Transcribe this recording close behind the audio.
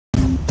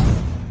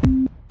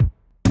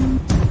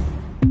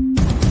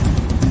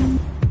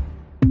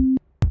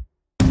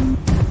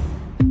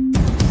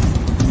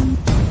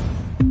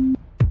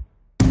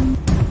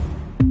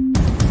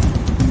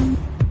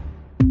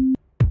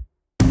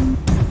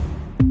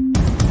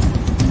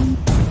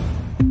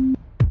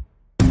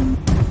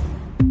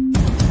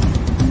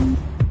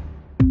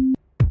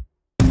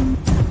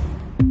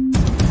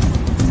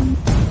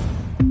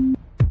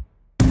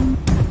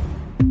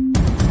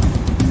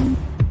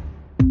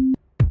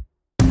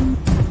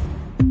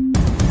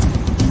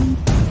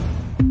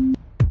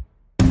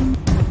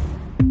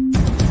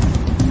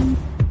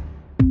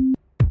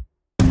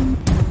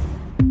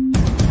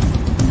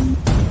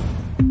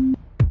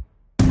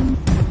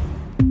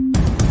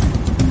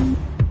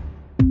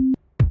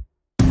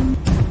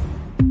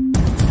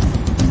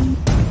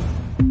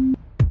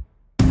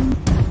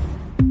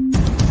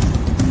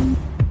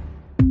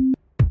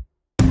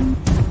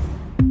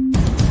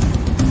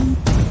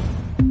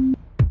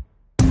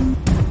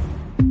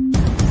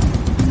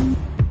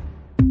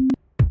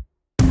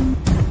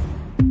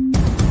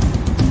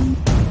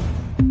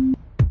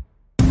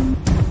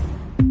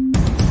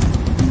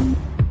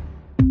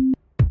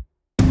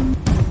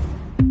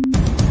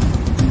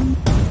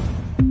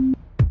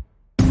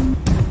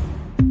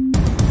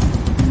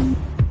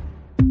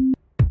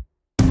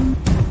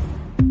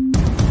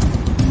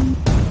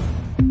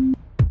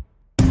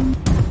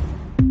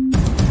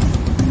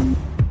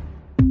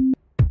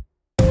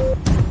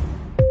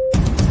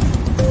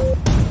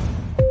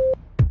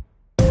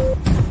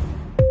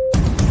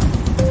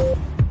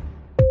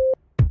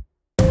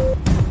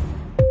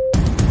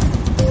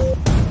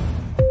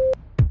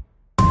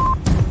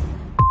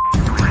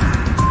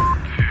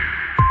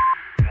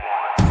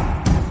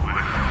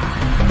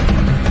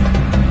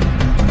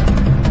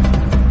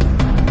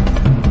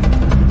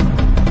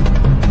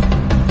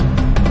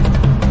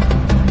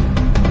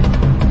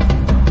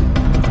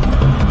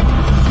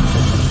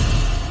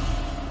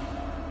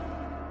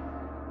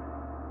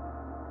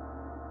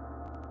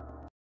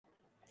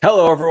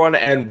Hello, everyone,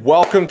 and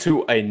welcome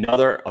to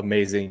another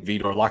amazing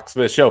Vidor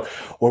Locksmith show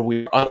where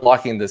we're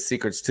unlocking the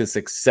secrets to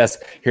success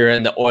here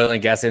in the oil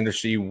and gas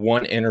industry,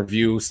 one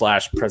interview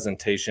 /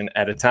 presentation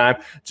at a time.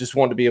 Just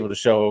wanted to be able to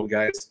show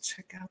guys,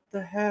 check out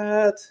the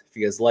hat. If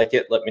you guys like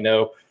it, let me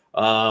know.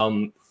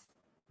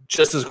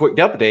 Just as a quick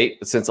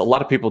update, since a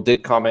lot of people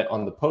did comment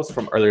on the post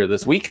from earlier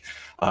this week.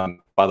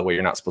 By the way,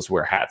 you're not supposed to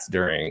wear hats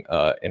during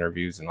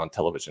interviews and on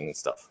television and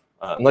stuff,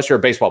 unless you're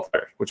a baseball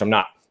player, which I'm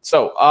not.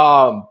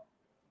 So,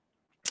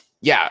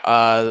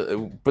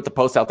 put the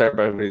post out there,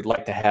 but we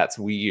like the hats.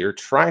 We are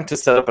trying to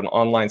set up an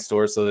online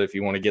store so that if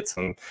you want to get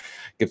some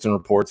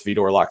reports,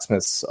 Vidor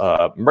Locksmiths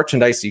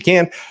merchandise, you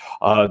can.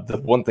 The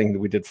one thing that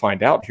we did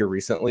find out here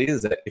recently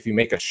is that if you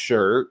make a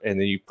shirt and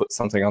then you put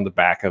something on the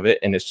back of it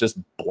and it's just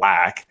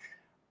black,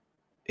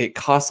 it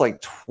costs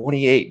like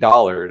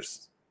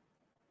 $28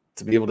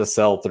 to be able to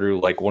sell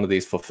through like one of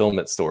these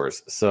fulfillment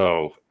stores.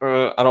 So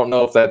I don't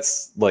know if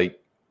that's like,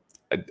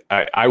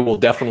 I will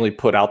definitely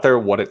put out there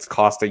what it's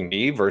costing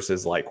me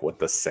versus like what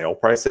the sale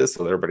price is,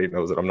 so that everybody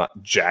knows that I'm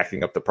not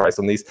jacking up the price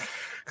on these,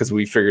 because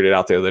we figured it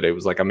out the other day. It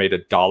was like I made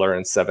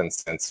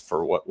 $1.07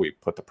 for what we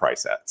put the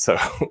price at. So,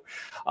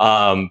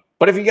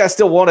 but if you guys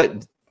still want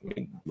it,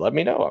 let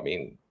me know. I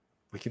mean,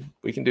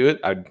 we can do it.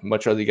 I'd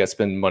much rather you guys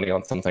spend money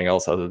on something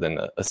else other than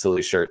a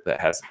silly shirt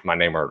that has my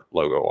name or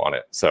logo on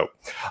it. So,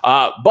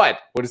 but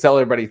we'll just tell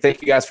everybody,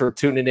 thank you guys for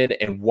tuning in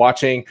and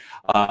watching.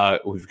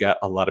 We've got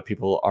a lot of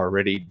people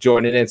already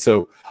joining in.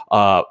 So,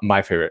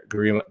 my favorite,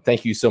 Garima,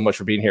 thank you so much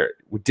for being here.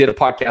 We did a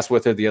podcast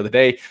with her the other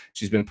day.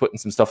 She's been putting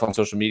some stuff on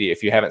social media.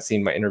 If you haven't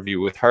seen my interview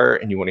with her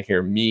and you want to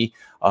hear me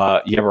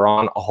yabber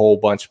on a whole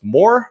bunch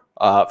more,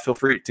 feel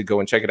free to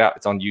go and check it out.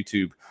 It's on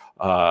YouTube.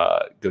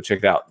 Go check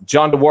it out.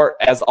 John DeWart,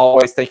 as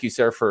always, thank you,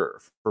 sir,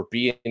 for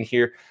being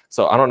here.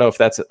 So I don't know if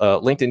that's a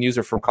LinkedIn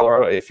user from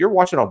Colorado. If you're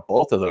watching on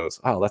both of those,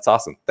 oh, that's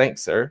awesome.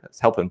 Thanks, sir. It's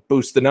helping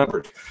boost the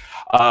numbers.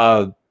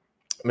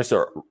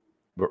 Mr.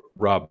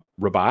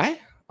 Rabai,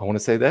 I want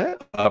to say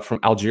that, from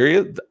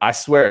Algeria. I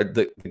swear,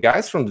 the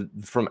guys from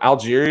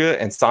Algeria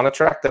and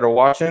Sonatrach that are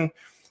watching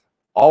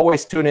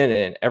always tune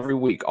in every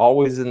week,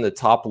 always in the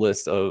top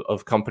list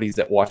of companies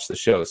that watch the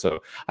show.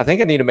 So I think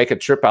I need to make a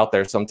trip out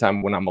there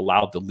sometime when I'm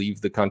allowed to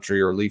leave the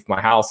country or leave my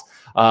house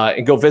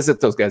and go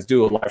visit those guys,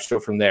 do a live show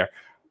from there.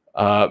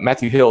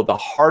 Matthew Hill, the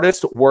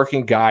hardest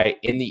working guy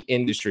in the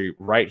industry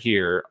right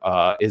here,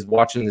 is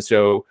watching the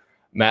show.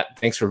 Matt,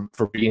 thanks for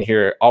being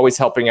here. Always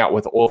helping out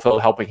with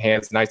Oilfield Helping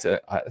Hands. Night,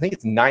 I think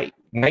it's Night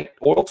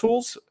Oil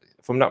Tools,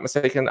 if I'm not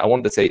mistaken. I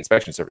wanted to say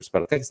inspection service,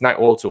 but I think it's Night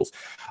Oil Tools.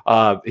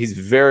 He's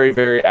very,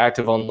 very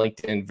active on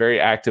LinkedIn, very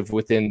active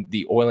within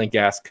the oil and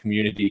gas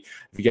community.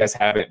 If you guys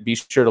haven't, be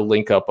sure to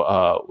link up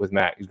with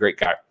Matt. He's a great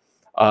guy.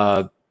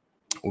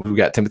 We've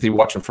got Timothy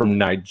watching from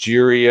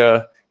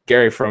Nigeria,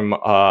 Gary from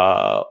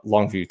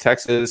Longview,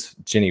 Texas,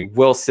 Jenny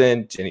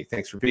Wilson. Jenny,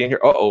 thanks for being here.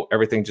 Uh-oh,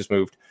 everything just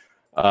moved.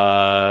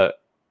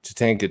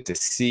 Jatan, good to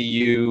see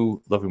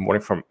you. Lovely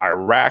morning from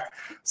Iraq,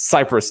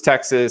 Cyprus,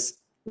 Texas.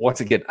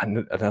 Once again,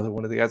 another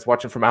one of the guys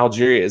watching from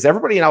Algeria. Is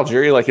everybody in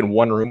Algeria like in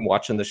one room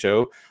watching the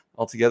show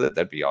all together?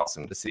 That'd be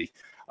awesome to see.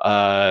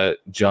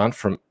 John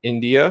from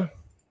India.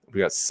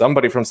 We got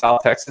somebody from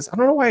South Texas. I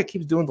don't know why it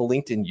keeps doing the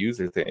LinkedIn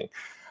user thing.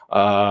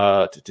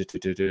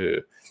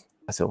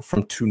 So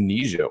from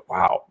Tunisia.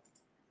 Wow.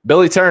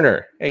 Billy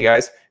Turner. Hey,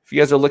 guys. If you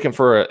guys are looking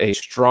for a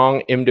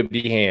strong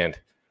MWD hand,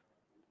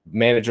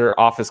 manager,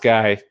 office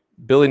guy,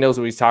 Billy knows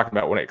what he's talking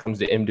about when it comes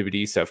to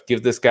MWD stuff.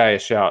 Give this guy a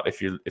shout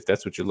if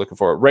that's what you're looking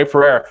for. Ray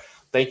Pereira,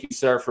 thank you,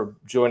 sir, for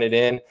joining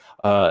in.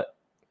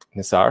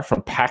 Nisar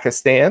from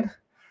Pakistan.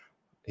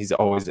 He's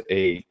always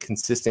a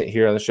consistent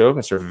here on the show.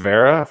 Mr.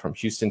 Vera from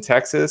Houston,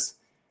 Texas.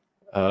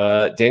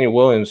 Daniel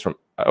Williams from,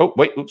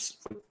 oops.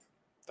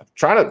 I'm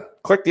trying to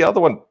click the other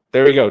one.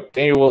 There we go.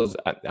 Daniel Williams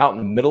out in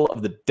the middle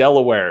of the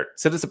Delaware.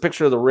 Send us a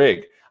picture of the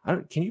rig.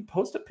 Can you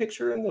post a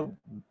picture in the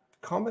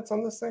comments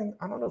on this thing?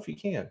 I don't know if you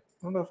can.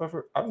 I don't know if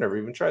I've never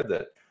even tried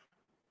that.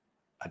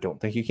 I don't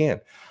think you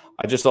can.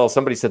 I just saw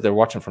somebody said they're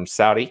watching from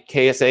Saudi.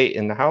 KSA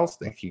in the house.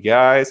 Thank you,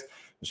 guys.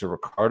 Mr.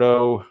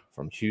 Ricardo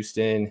from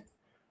Houston.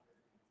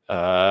 Did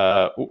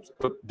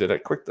I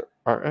click the?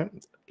 All right.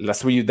 La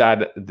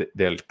Ciudad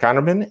del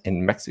Carmen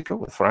in Mexico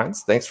with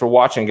France. Thanks for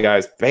watching,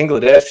 guys.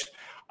 Bangladesh.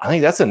 I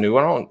think that's a new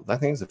one. I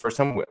think it's the first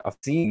time I've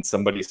seen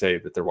somebody say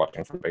that they're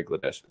watching from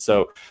Bangladesh.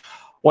 So,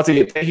 once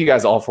again, thank you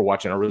guys all for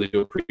watching. I really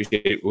do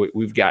appreciate it.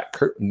 We've got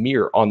Kurt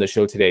Mire on the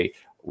show today.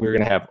 We're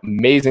going to have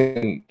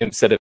amazing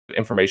set of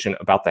information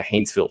about the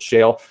Haynesville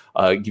Shale,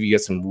 give you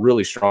guys some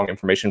really strong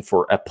information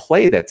for a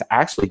play that's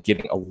actually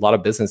getting a lot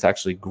of business,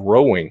 actually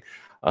growing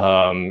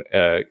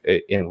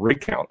in rig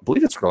count. I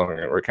believe it's growing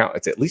in rig count.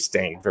 It's at least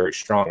staying very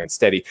strong and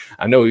steady.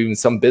 I know even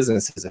some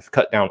businesses have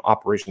cut down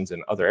operations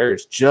in other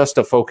areas just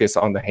to focus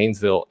on the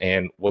Haynesville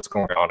and what's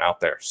going on out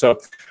there. So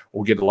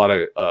we'll get a lot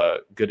of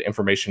good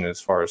information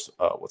as far as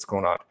what's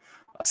going on.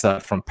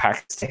 From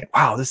Pakistan.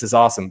 Wow, this is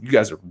awesome. You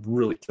guys are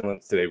really killing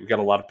it today. We got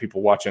a lot of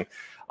people watching.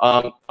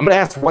 I'm going to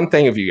ask one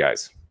thing of you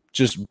guys,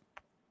 just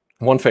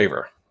one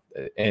favor,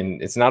 and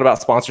it's not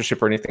about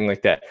sponsorship or anything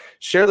like that.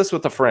 Share this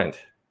with a friend.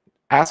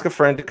 Ask a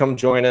friend to come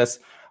join us.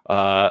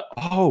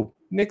 Oh,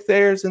 Nick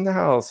there's in the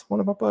house. One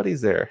of my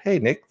buddies there. Hey,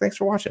 Nick, thanks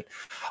for watching.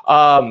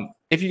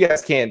 If you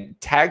guys can,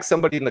 tag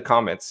somebody in the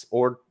comments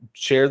or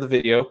share the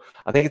video.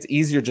 I think it's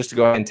easier just to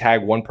go ahead and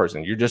tag one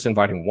person. You're just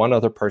inviting one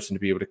other person to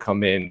be able to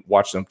come in,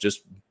 watch them.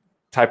 Just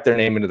type their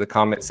name into the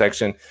comment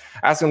section.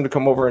 Ask them to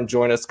come over and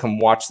join us. Come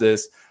watch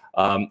this.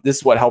 This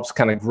is what helps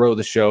kind of grow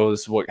the show.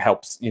 This is what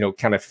helps,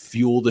 kind of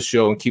fuel the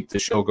show and keep the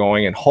show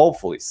going. And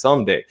hopefully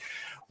someday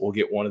we'll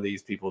get one of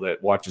these people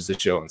that watches the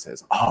show and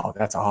says, oh,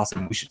 that's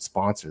awesome. We should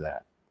sponsor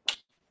that.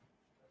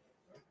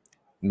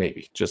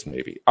 Maybe, just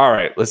maybe. All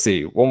right, let's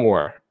see. One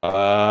more.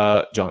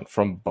 John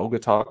from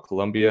Bogota,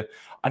 Colombia.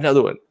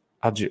 Another one.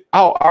 I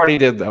already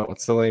did that one.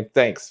 Celine,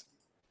 thanks.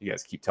 You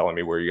guys keep telling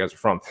me where you guys are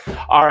from.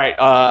 All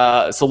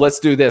right, so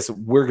let's do this.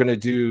 We're going to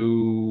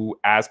do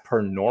as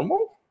per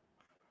normal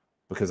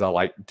because I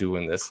like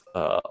doing this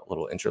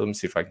little intro. Let me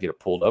see if I can get it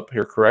pulled up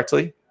here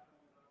correctly.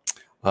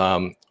 I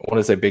want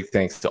to say big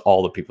thanks to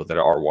all the people that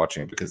are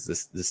watching because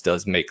this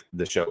does make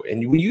the show.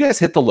 And when you guys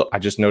hit the look, I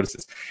just noticed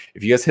this.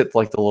 If you guys hit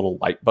like the little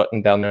like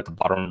button down there at the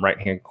bottom right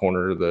hand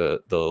corner of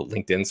the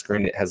LinkedIn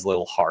screen, it has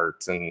little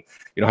hearts, and you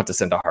don't have to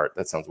send a heart.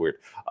 That sounds weird.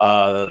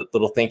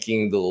 Little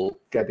thinking, the little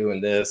guy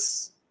doing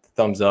this,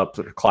 thumbs up,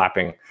 sort of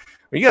clapping.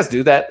 When you guys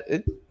do that,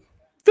 it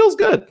feels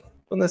good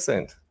on this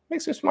end.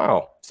 Makes me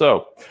smile.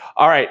 So,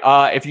 all right.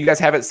 If you guys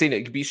haven't seen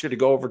it, be sure to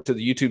go over to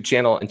the YouTube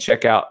channel and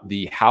check out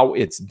the How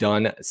It's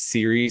Done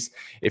series.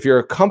 If you're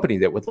a company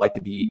that would like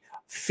to be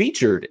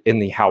featured in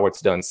the How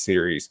It's Done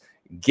series,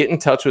 get in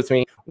touch with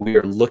me. We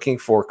are looking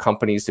for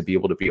companies to be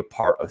able to be a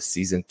part of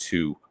season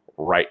 2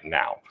 right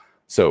now.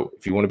 So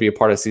if you want to be a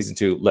part of season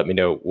 2, let me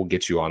know. We'll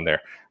get you on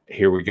there.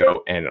 Here we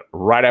go. And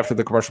right after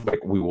the commercial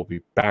break, we will be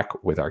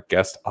back with our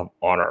guest of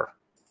honor.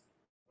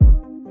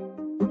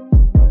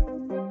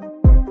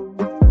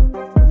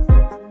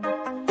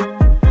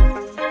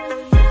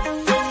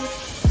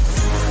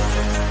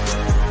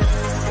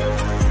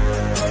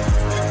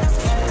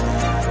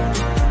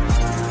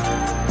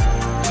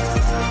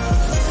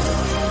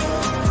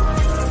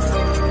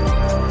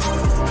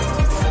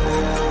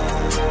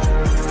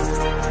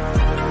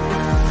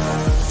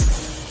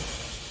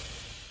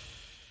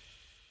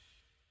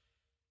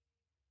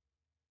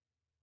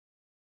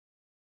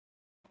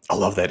 I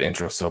love that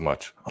intro so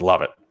much. I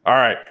love it. All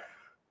right. Let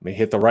me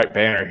hit the right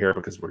banner here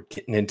because we're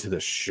getting into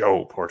the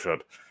show portion.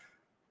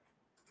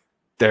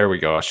 There we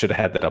go. I should have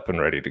had that up and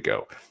ready to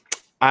go.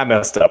 I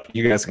messed up.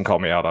 You guys can call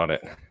me out on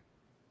it.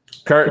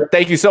 Kurt,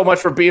 thank you so much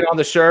for being on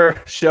the show.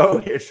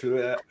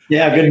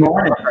 Yeah, good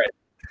morning. All right.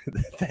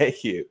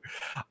 Thank you.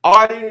 Oh,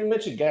 I didn't even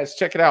mention, guys,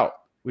 check it out.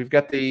 We've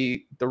got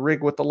the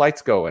rig with the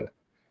lights going.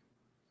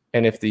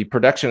 And if the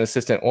production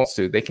assistant wants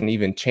to, they can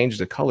even change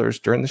the colors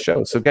during the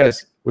show. So,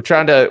 guys, we're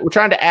trying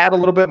to add a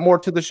little bit more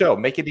to the show,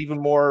 make it even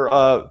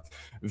more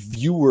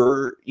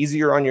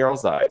easier on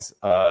y'all's eyes.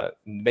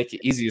 Make it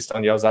easiest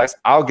on y'all's eyes.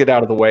 I'll get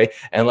out of the way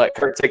and let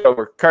Kurt take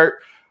over. Kurt,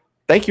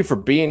 thank you for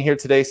being here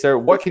today, sir.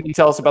 What can you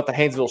tell us about the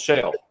Haynesville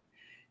Shale?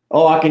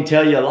 Oh, I can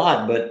tell you a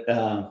lot, but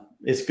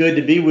it's good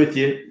to be with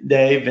you,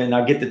 Dave. And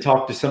I get to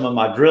talk to some of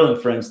my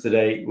drilling friends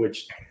today,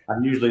 which I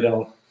usually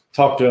don't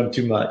talk to them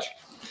too much.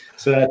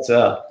 So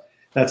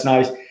that's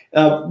nice.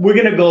 We're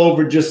going to go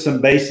over just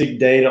some basic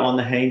data on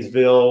the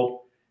Haynesville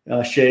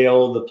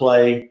Shale, the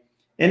play.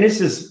 And this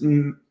is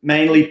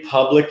mainly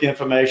public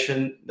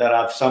information that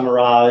I've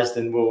summarized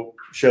and we'll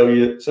show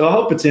you. So I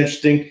hope it's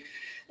interesting.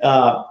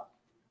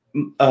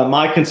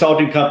 My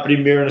consulting company,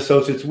 Mire &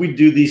 Associates, we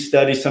do these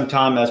studies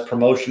sometimes as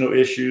promotional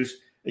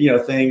issues,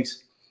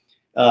 things.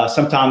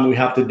 Sometimes we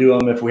have to do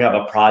them if we have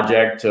a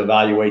project to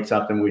evaluate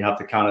something. We have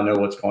to kind of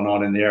know what's going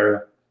on in the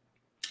area.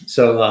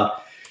 So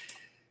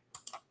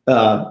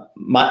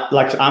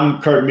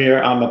I'm Kurt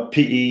Mire. I'm a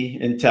PE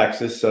in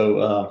Texas.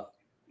 So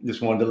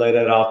just wanted to lay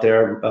that out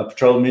there. A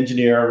petroleum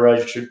engineer,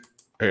 registered.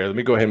 Here, let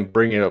me go ahead and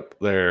bring it up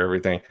there,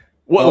 everything.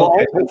 Well,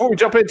 okay. Before we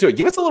jump into it,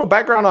 give us a little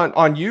background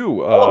on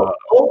you.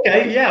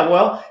 Okay, yeah.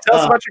 Well, tell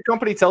us about your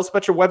company. Tell us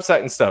about your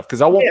website and stuff,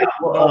 because I won't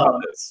know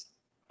about this.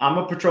 I'm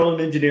a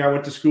petroleum engineer. I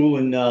went to school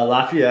in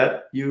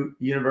Lafayette,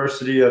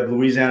 University of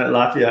Louisiana at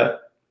Lafayette.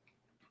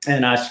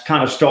 And I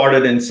kind of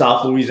started in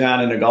South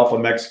Louisiana in the Gulf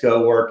of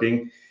Mexico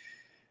working,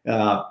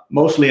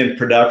 mostly in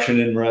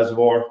production in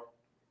reservoir.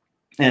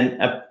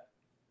 And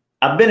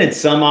I've been in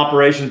some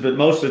operations, but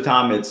most of the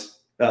time it's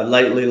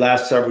lately,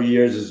 last several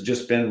years, has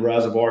just been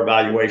reservoir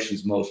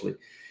evaluations mostly.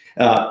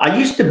 I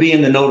used to be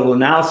in the nodal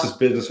analysis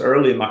business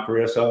early in my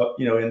career, so,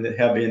 in the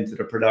heavy into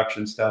the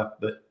production stuff.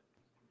 But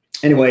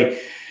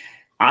anyway,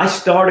 I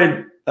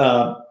started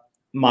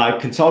my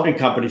consulting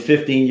company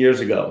 15 years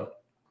ago,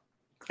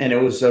 and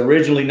it was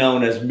originally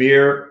known as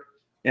Mire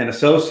 &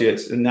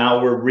 Associates, and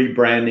now we're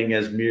rebranding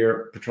as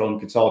Mire Petroleum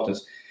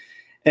Consultants.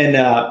 And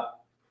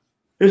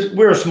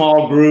we're a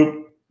small group.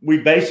 We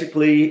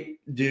basically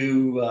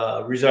do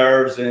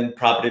reserves and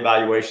property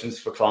evaluations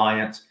for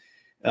clients.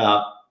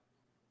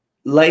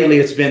 Lately,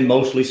 it's been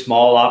mostly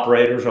small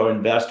operators or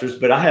investors,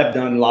 but I have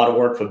done a lot of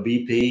work for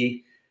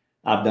BP.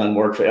 I've done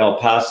work for El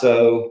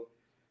Paso.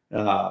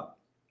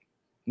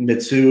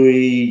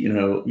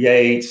 Mitsui,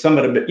 Yates, some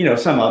of them.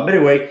 But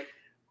anyway,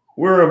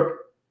 we're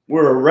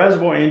a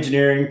reservoir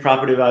engineering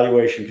property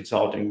evaluation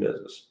consulting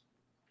business.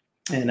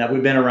 And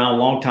we've been around a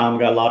long time.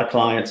 We've got a lot of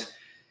clients.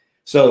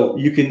 So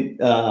you can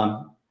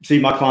see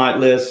my client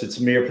list. It's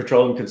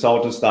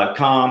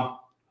mirepetroleumconsultants.com.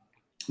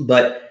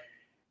 But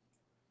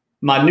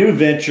my new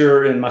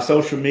venture and my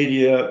social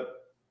media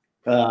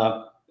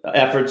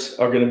efforts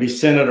are going to be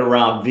centered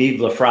around Vive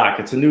La Frac.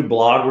 It's a new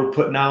blog we're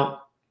putting out.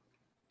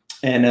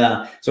 And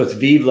so it's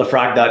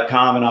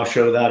vivelafrac.com, and I'll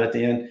show that at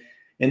the end.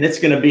 And it's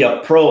going to be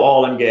a pro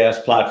oil and gas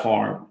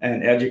platform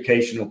and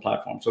educational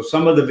platform. So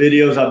some of the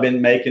videos I've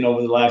been making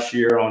over the last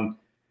year on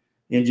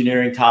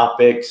engineering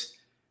topics,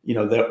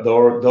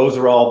 those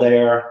are all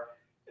there.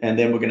 And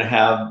then we're going to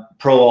have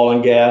pro oil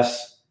and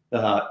gas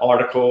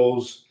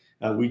articles.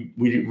 We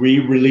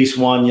released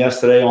one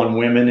yesterday on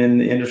women in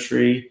the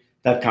industry,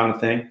 that kind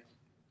of thing.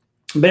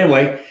 But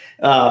anyway,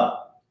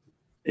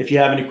 if you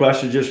have any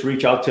questions, just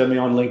reach out to me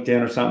on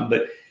LinkedIn or something.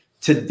 But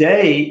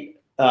today,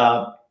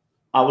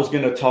 I was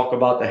going to talk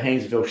about the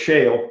Haynesville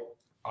Shale.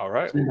 All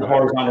right. And the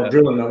horizontal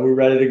drilling. Are we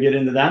ready to get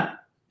into that?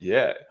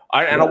 Yeah.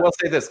 I will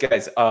say this,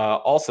 guys.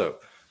 Also,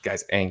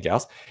 guys and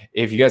gals,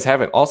 if you guys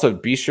haven't, also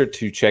be sure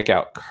to check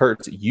out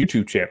Kurt's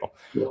YouTube channel.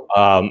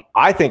 Yeah.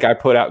 I think I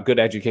put out good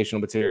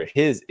educational material.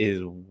 His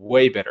is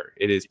way better.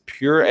 It is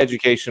pure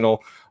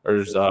educational.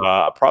 There's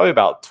probably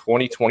about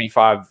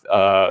 25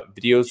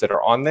 videos that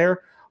are on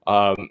there.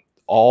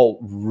 All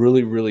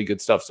really, really good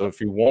stuff. So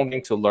if you're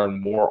wanting to learn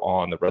more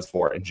on the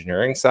reservoir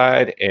engineering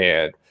side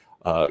and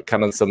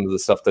kind of some of the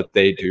stuff that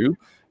they do,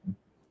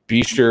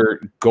 be sure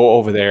go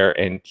over there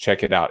and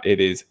check it out. It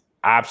is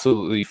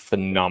absolutely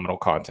phenomenal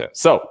content.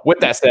 So with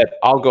that said,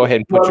 I'll go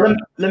ahead and put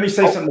let me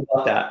say something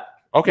about that.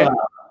 Okay.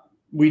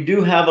 We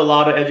do have a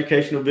lot of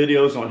educational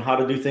videos on how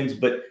to do things,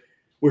 but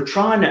we're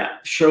trying to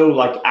show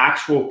like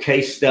actual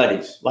case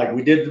studies. Like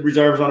we did the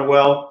reserves on a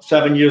well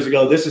 7 years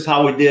ago. This is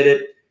how we did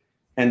it.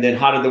 And then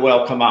how did the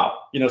well come out?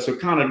 So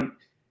kind of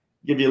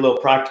give you a little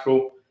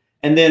practical.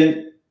 And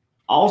then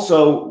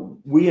also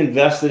we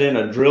invested in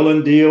a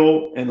drilling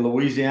deal in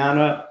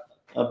Louisiana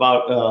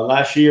about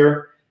last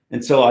year.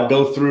 And so I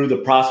go through the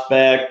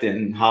prospect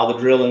and how the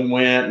drilling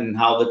went and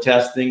how the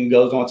testing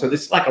goes on. So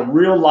this is like a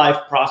real life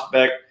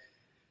prospect.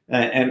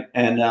 And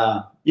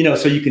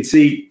so you can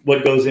see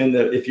what goes in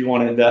if you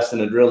want to invest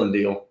in a drilling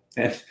deal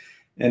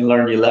and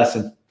learn your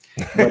lesson.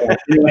 But,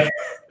 anyway,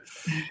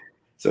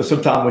 so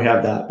sometime we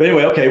have that. But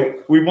anyway, okay,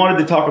 we wanted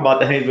to talk about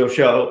the Haynesville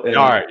Shale.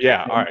 All right,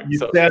 yeah, all right. You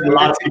said a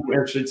lot of people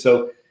are interested.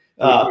 So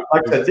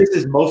like I said, this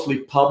is mostly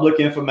public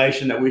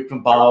information that we've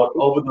compiled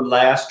over the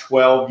last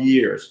 12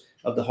 years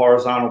of the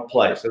horizontal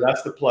play. So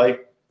that's the play.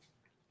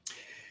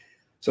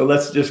 So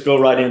let's just go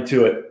right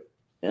into it.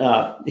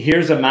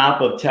 Here's a map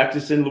of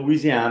Texas and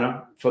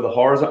Louisiana for the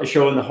horizontal,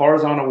 showing the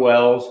horizontal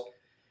wells,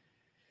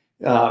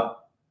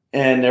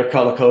 and they're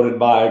color coded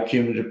by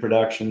cumulative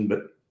production.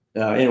 But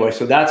anyway,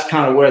 so that's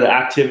kind of where the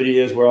activity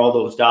is, where all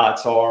those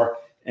dots are.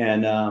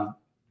 And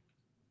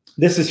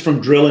this is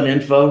from Drilling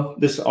Info.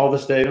 All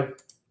this data.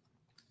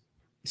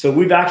 So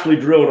we've actually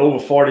drilled over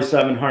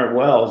 4,700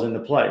 wells in the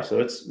play. So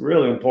it's a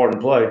really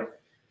important play,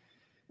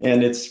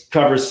 and it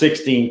covers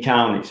 16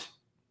 counties.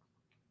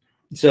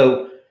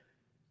 So,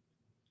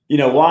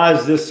 why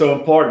is this so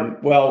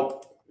important?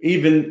 Well,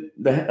 even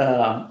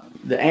the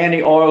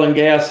Anti-Oil and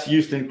Gas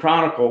Houston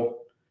Chronicle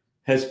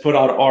has put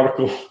out an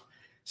article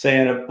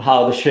saying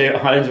how the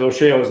Haynesville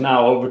Shale is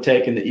now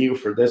overtaking the Eagle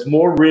Ford. There's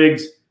more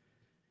rigs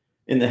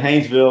in the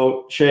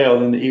Haynesville Shale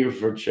than the Eagle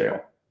Ford Shale.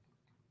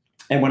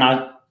 And when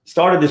I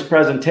started this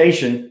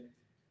presentation,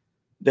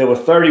 there were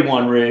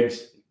 31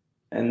 rigs,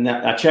 and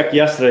I checked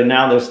yesterday.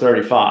 Now there's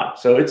 35.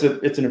 So it's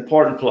an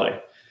important play.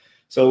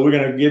 So we're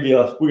going to give you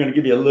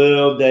a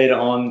little data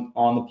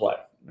on the play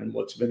and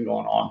what's been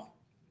going on.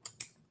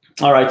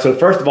 All right. So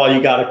first of all,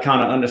 you got to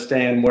kind of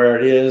understand where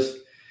it is.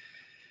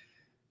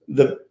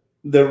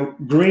 The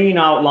green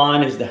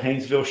outline is the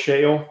Haynesville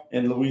Shale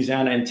in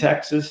Louisiana and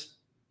Texas.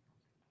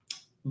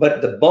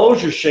 But the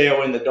Bossier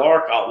Shale in the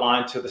dark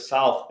outline to the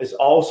south is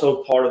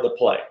also part of the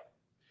play.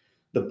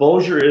 The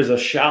Bossier is a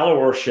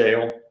shallower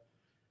shale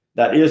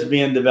that is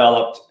being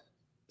developed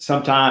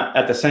sometime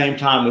at the same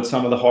time with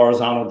some of the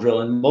horizontal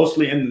drilling,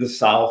 mostly into the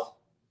south.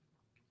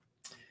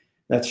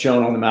 That's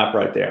shown on the map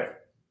right there.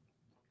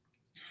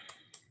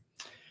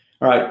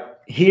 All right,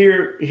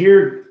 here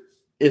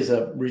is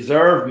a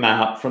reserve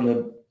map from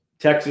the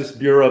Texas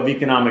Bureau of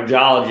Economic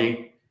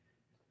Geology,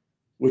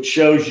 which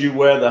shows you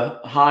where the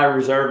high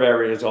reserve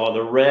areas are.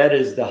 The red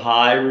is the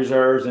high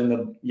reserves, and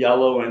the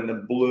yellow and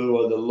the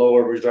blue are the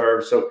lower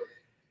reserves. So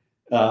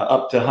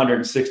up to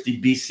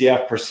 160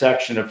 BCF per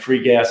section of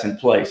free gas in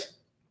place.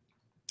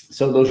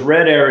 So those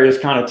red areas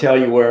kind of tell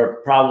you where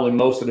probably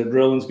most of the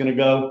drilling is going to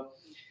go.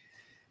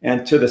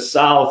 And to the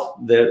south,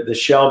 the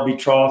Shelby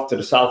Trough to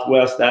the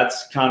southwest,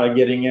 that's kind of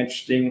getting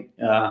interesting.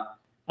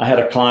 I had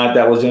a client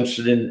that was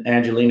interested in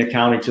Angelina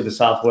County to the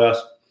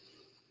southwest.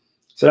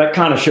 So that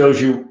kind of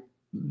shows you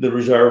the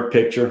reserve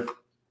picture.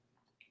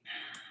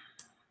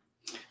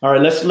 All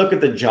right, let's look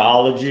at the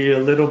geology a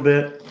little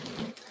bit.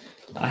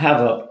 I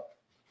have a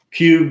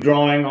cube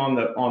drawing on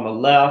the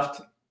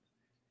left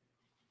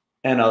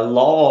and a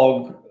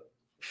log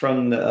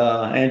from the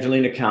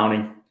Angelina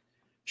County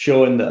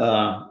showing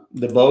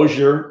the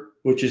Bossier,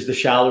 which is the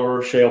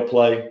shallower shale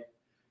play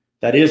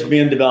that is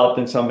being developed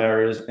in some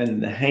areas,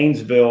 and the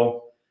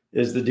Haynesville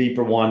is the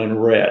deeper one in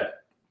red.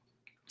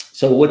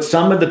 So what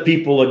some of the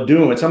people are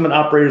doing, some of the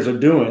operators are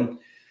doing,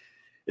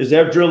 is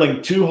they're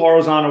drilling 2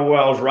 horizontal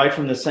wells right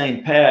from the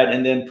same pad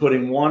and then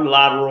putting 1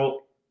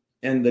 lateral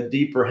in the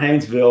deeper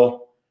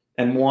Haynesville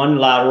and 1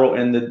 lateral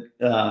in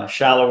the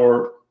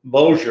shallower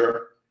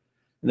Bossier.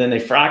 And then they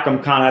frack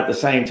them kind of at the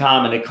same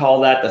time, and they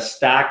call that the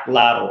stacked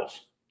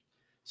laterals.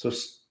 So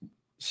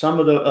some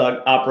of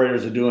the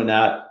operators are doing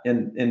that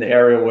in the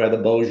area where the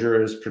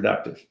Bossier is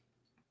productive.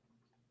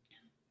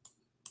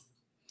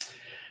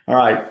 All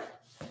right.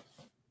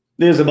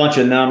 There's a bunch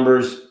of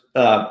numbers.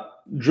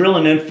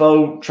 Drilling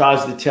Info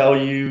tries to tell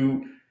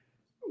you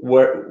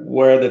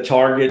where the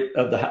target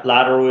of the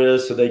lateral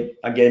is. So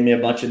I gave me a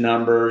bunch of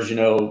numbers, you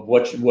know,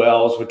 what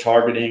wells we're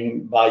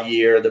targeting by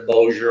year, the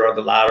Bossier or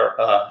the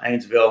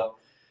Haynesville.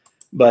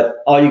 But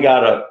all you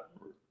got to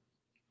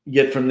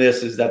get from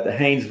this is that the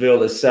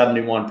Haynesville is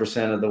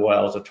 71% of the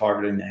wells are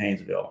targeting the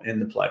Haynesville in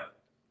the play.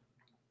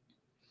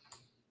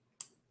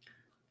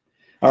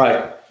 All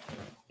right.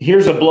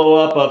 Here's a blow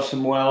up of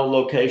some well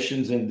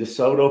locations in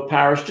DeSoto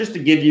Parish, just to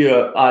give you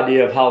an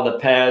idea of how the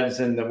pads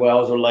and the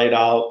wells are laid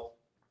out.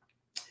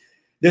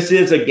 This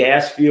is a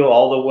gas field.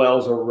 All the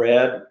wells are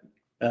red,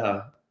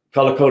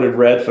 color-coded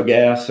red for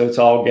gas. So it's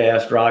all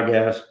gas, dry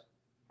gas.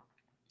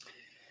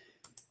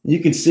 You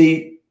can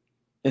see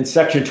in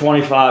section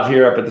 25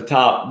 here up at the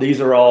top,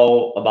 these are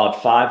all about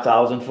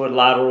 5,000-foot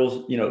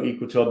laterals, you know,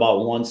 equal to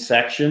about 1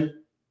 section.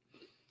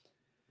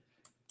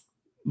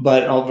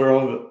 But over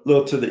a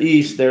little to the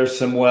east, there's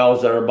some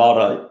wells that are about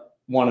a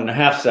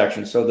 1.5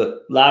 section. So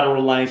the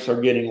lateral lengths are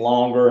getting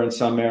longer in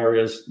some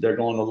areas. They're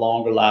going to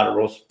longer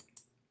laterals.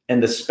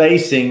 And the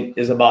spacing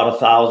is about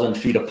 1,000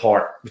 feet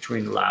apart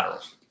between the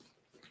laterals.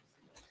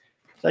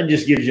 So that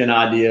just gives you an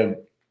idea of,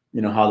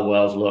 you know, how the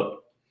wells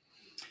look.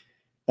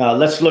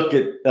 Let's look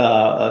at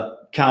a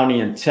county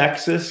in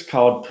Texas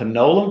called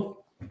Panola.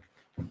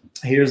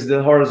 Here's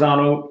the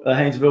horizontal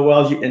Haynesville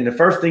wells. And the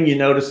first thing you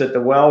notice that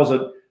the wells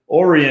are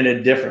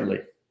oriented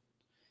differently.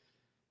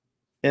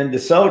 In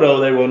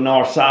DeSoto, they were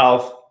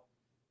north-south,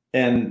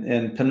 and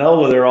in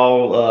Panola, they're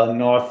all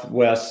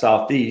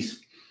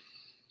northwest-southeast.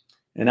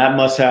 And that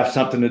must have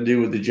something to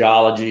do with the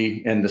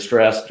geology and the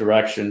stress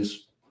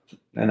directions.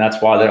 And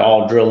that's why they're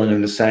all drilling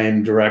in the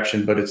same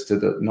direction, but it's to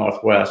the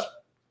northwest.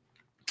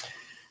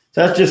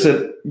 So that's just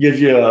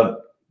gives you a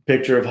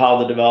picture of how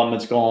the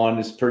development's going.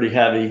 It's pretty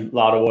heavy, a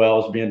lot of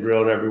wells being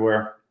drilled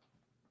everywhere.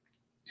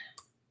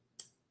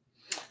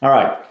 All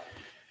right.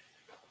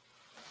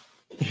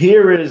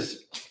 Here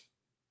is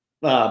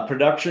a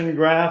production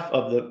graph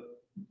of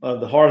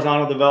the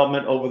horizontal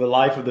development over the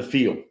life of the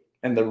field.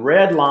 And the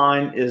red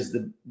line is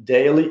the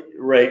daily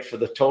rate for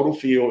the total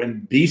field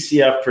in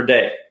BCF per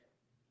day.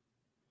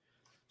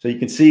 So you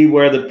can see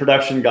where the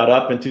production got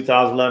up in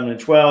 2011 and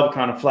 12,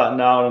 kind of flattened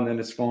out, and then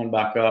it's going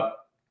back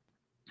up.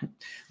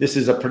 This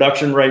is a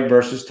production rate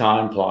versus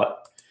time plot.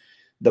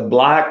 The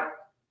black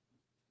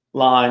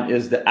line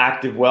is the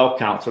active well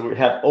count. So we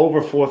have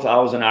over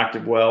 4,000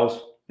 active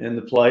wells in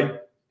the play.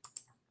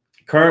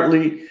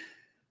 Currently,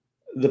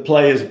 the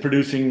play is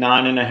producing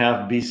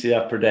 9.5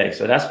 BCF per day.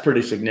 So that's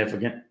pretty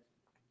significant.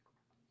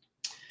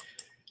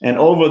 And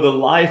over the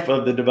life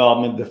of the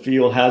development, the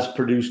field has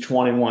produced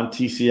 21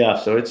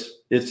 TCF. So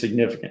it's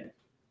significant.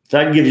 So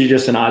that gives you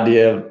just an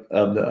idea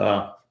of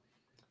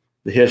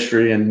the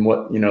history and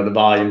what, you know, the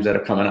volumes that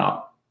are coming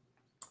out.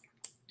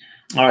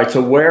 All right.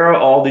 So where are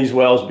all these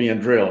wells being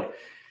drilled?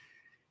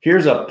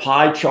 Here's a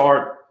pie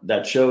chart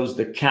that shows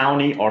the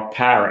county or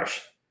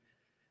parish.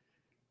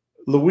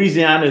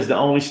 Louisiana is the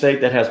only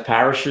state that has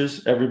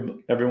parishes.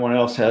 Everyone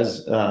else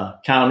has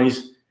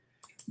counties,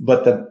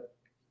 but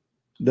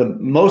the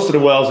most of the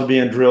wells are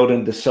being drilled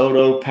in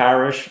DeSoto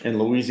Parish in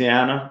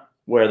Louisiana,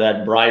 where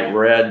that bright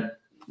red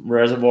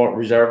reservoir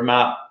reserve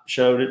map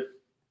showed it.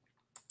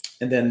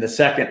 And then the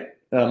second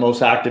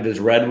most active is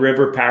Red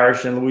River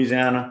Parish in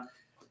Louisiana,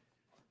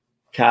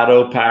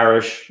 Caddo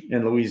Parish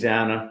in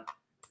Louisiana,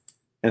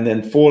 and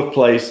then fourth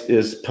place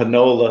is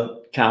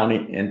Panola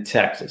County in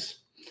Texas.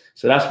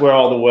 So that's where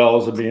all the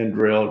wells are being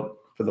drilled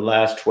for the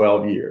last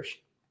 12 years,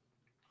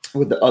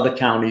 with the other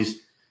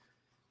counties,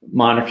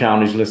 minor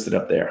counties listed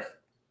up there.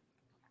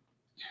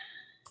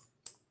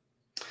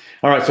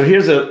 All right, so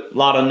here's a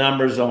lot of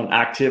numbers on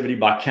activity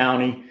by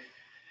county,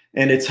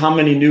 and it's how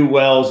many new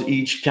wells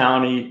each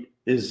county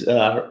is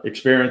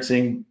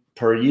experiencing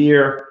per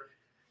year.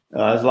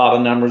 There's a lot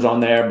of numbers on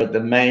there, but the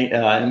main,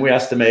 and we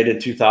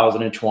estimated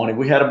 2020.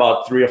 We had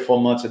about 3 or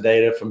 4 months of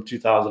data from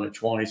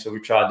 2020, so we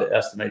tried to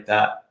estimate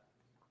that.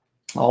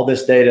 All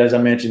this data, as I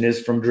mentioned,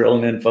 is from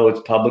Drilling Info.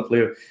 It's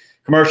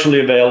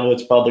commercially available.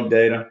 It's public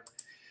data.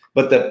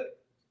 But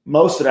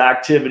most of the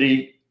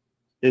activity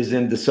is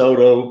in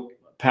DeSoto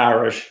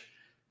Parish.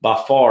 By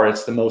far,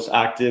 it's the most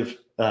active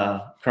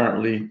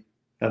currently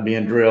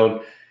being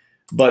drilled.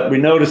 But we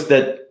noticed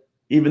that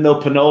even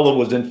though Panola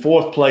was in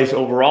 4th place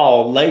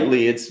overall,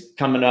 lately it's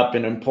coming up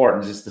in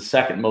importance. It's the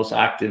 2nd most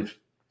active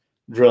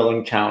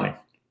drilling county.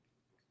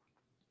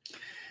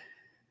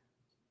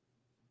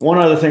 One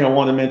other thing I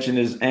want to mention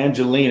is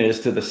Angelina is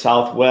to the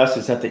southwest.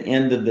 It's at the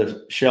end of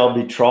the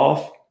Shelby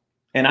Trough.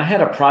 And I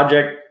had a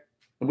project.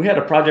 We had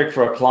a project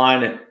for a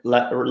client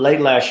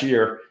late last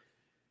year,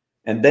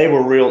 and they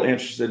were real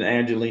interested in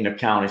Angelina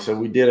County. So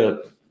we did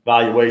a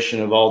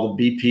evaluation of all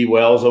the BP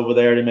wells over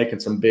there. They're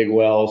making some big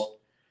wells.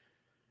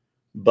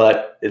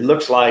 But it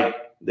looks like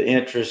the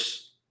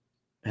interest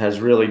has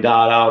really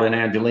died out in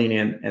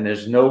Angelina, and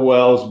there's no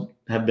wells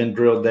have been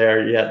drilled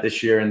there yet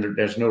this year, and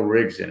there's no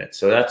rigs in it.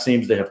 So that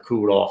seems to have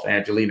cooled off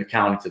Angelina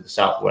County to the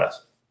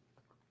southwest.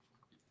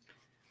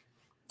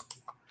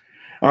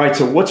 All right,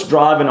 so what's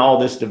driving all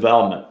this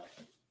development?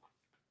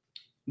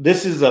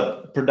 This is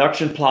a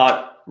production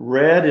plot.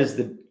 Red is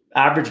the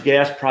average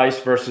gas price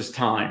versus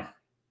time.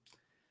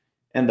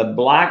 And the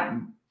black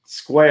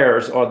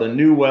squares are the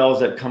new wells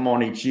that come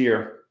on each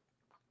year.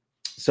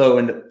 So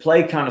when the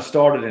play kind of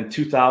started in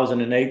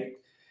 2008,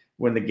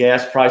 when the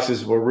gas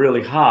prices were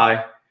really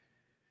high,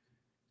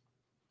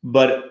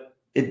 but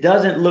it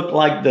doesn't look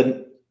like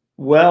the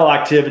well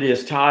activity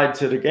is tied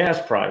to the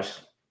gas price.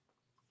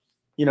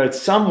 You know,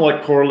 it's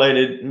somewhat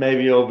correlated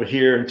maybe over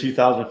here in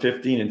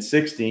 2015 and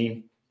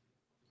 16.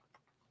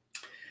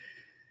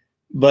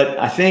 But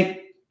I think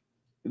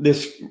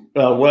this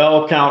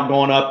well count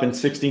going up in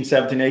 16,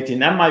 17, 18,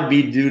 that might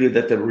be due to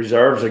that the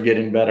reserves are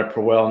getting better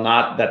per well,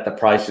 not that the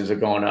prices are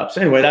going up.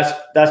 So anyway,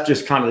 that's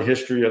just kind of the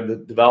history of the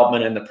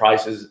development and the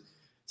prices.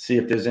 See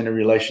if there's any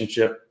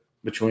relationship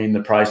between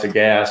the price of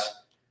gas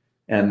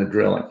and the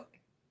drilling.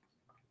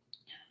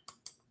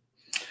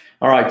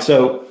 All right,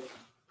 so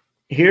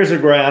here's a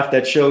graph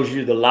that shows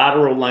you the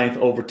lateral length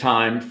over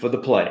time for the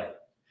play.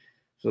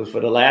 So for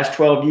the last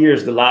 12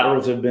 years, the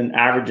laterals have been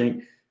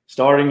averaging,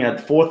 starting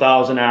at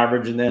 4,000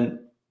 average, and then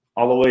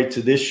all the way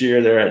to this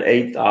year, they're at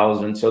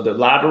 8,000. So the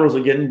laterals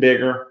are getting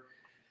bigger.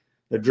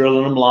 They're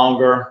drilling them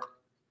longer.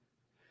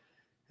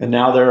 And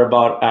now they're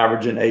about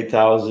averaging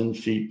 8,000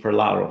 feet per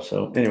lateral.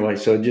 So anyway,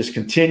 so it just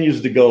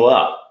continues to go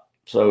up.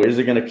 So is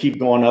it going to keep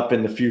going up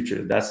in the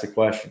future? That's the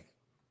question.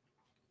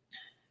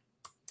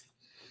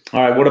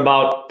 All right, what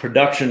about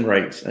production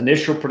rates,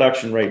 initial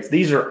production rates?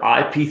 These are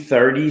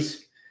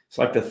IP30s. It's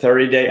like the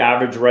 30-day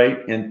average rate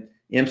in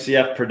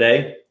MCF per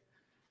day.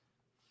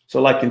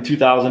 So like in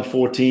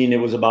 2014, it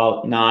was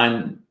about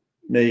 9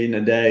 million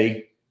a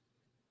day,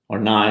 or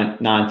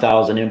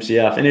 9,000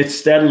 MCF. And it's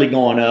steadily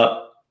going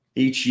up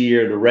each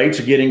year. The rates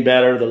are getting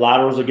better. The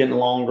laterals are getting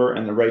longer,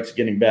 and the rates are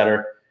getting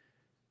better.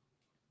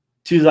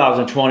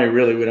 2020,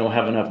 really, we don't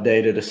have enough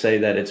data to say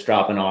that it's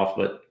dropping off,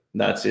 but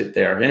that's it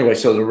there. Anyway,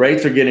 so the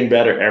rates are getting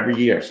better every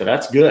year. So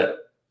that's good.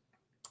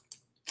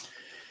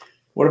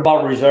 What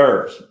about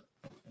reserves?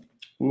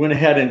 We went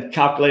ahead and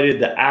calculated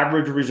the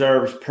average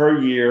reserves per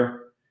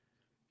year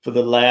for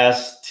the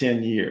last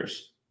 10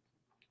 years.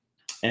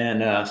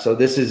 And so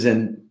this is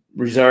in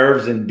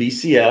reserves in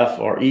BCF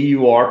or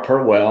EUR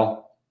per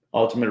well,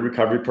 ultimate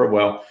recovery per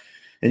well.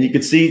 And you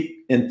can see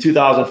in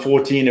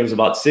 2014, it was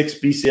about 6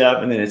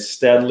 BCF, and then it's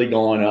steadily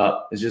going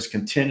up. It's just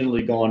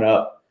continually going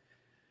up.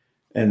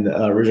 And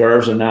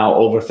reserves are now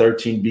over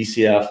 13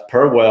 BCF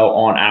per well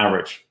on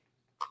average.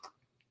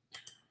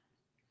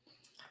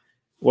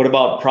 What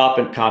about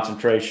proppant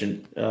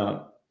concentration?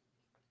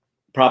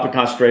 Proppant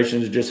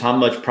concentration is just how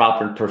much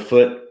proppant per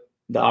foot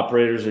the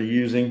operators are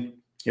using.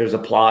 Here's a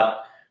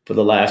plot for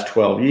the last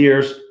 12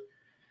 years.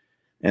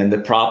 And the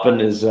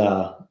proppant is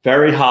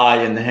very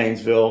high in the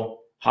Haynesville,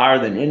 higher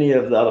than any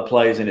of the other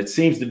plays, and it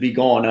seems to be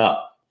going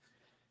up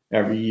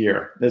every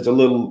year. There's a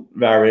little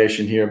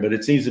variation here, but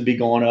it seems to be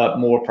going up,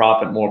 more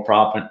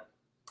proppant,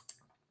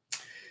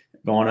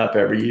 going up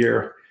every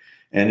year.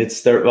 And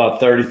it's about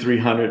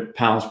 3,300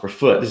 pounds per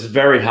foot. This is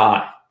very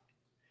high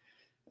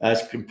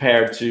as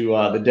compared to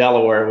the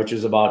Delaware, which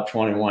is about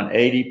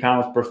 2,180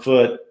 pounds per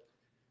foot.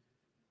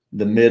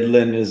 The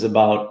Midland is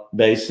about,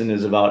 Basin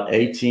is about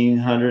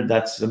 1,800.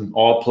 That's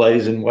all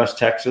plays in West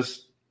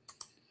Texas.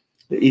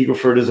 The Eagle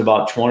Ford is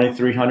about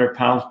 2,300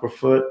 pounds per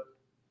foot.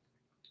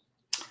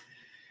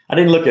 I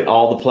didn't look at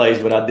all the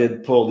plays, but I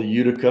did pull the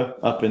Utica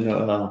up in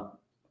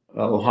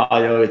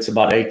Ohio. It's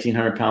about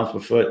 1,800 pounds per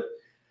foot.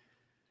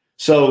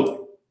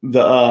 So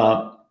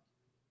the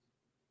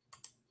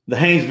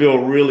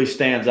Haynesville really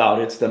stands out.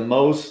 It's the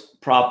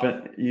most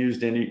proppant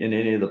used in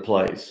any of the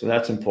plays. So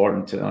that's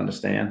important to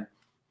understand.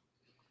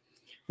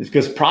 It's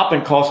because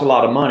proppant costs a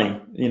lot of money,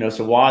 you know,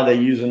 so why are they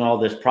using all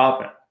this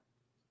proppant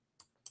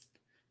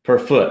per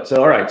foot?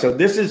 So, all right, so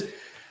this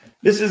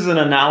is an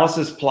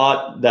analysis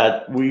plot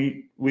that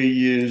we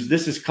use.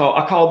 This is called,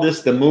 I call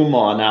this the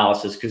Mumma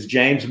analysis, because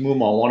James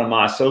Mumma, one of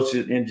my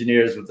associate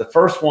engineers, was the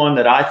first one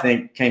that I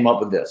think came up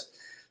with this.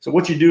 So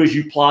what you do is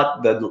you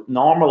plot the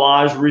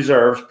normalized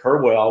reserves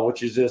per well,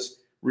 which is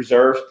this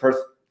reserves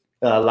per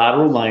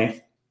lateral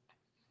length,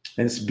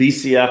 and it's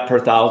BCF per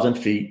 1,000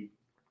 feet.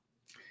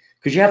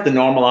 Because you have to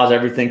normalize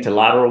everything to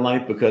lateral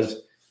length,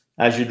 because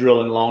as you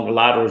drill in longer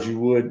laterals, you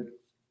would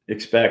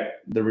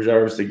expect the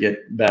reserves to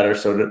get better.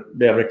 So to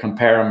be able to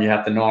compare them, you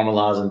have to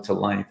normalize them to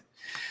length.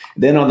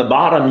 Then on the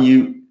bottom,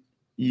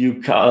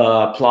 you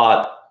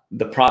plot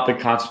the proppant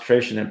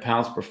concentration in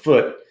pounds per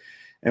foot.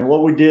 And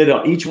what we did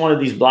on each one of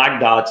these black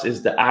dots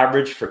is the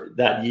average for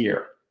that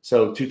year.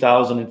 So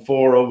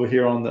 2004 over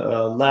here on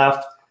the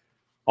left,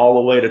 all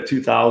the way to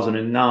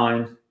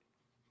 2009.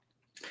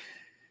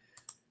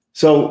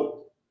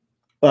 So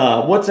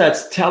what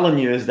that's telling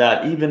you is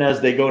that even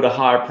as they go to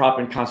higher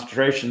proppant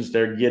concentrations,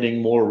 they're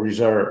getting more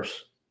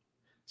reserves.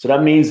 So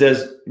that means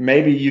there's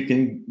maybe you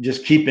can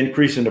just keep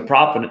increasing the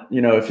proppant,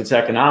 you know, if it's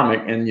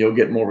economic, and you'll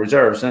get more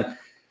reserves. And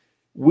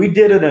we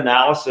did an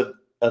analysis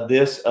of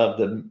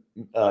the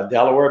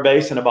Delaware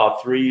Basin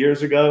about 3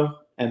 years ago,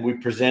 and we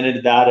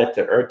presented that at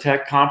the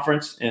ERTEC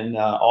conference in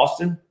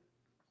Austin.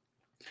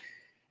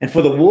 And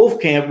for the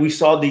Wolfcamp, we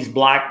saw these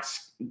black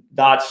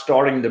dots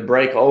starting to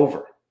break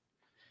over.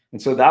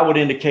 And so that would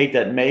indicate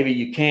that maybe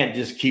you can't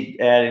just keep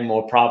adding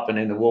more proppant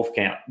in the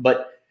Wolfcamp.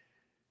 But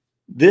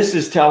this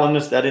is telling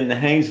us that in the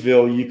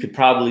Haynesville, you could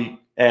probably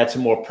add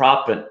some more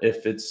proppant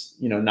if it's,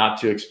 you know, not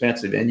too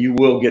expensive, and you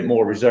will get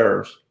more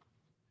reserves.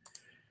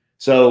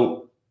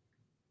 So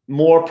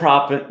more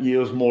proppant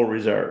yields more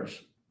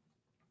reserves.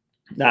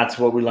 That's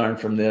what we learned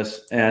from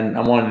this. And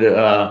I wanted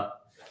to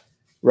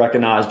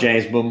recognize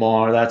James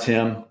Boumar. That's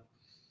him.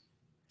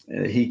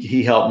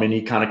 He helped me, and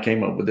he kind of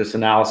came up with this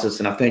analysis.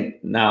 And I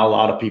think now a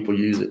lot of people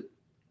use it.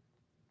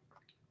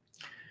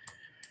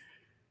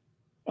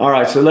 All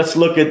right, so let's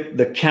look at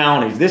the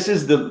counties. This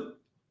is the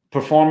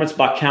performance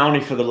by county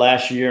for the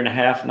last year and a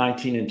half,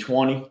 19 and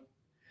 20.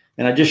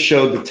 And I just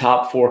showed the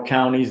top 4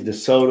 counties,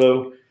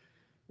 DeSoto,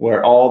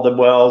 where all the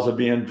wells are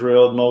being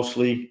drilled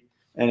mostly.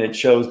 And it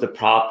shows the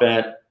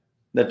proppant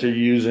that they're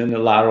using, the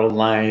lateral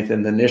length,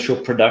 and the initial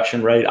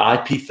production rate.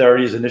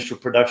 IP30 is initial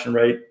production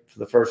rate for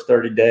the first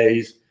 30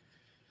 days.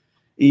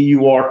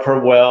 EUR per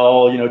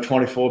well, you know,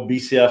 24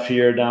 BCF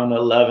here down to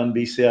 11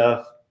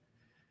 BCF.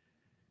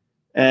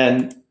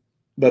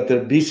 But the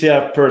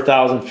BCF per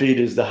 1,000 feet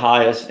is the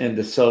highest in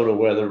DeSoto,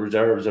 where the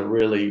reserves are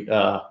really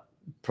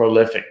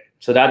prolific.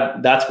 So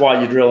that's why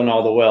you're drilling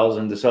all the wells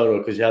in DeSoto,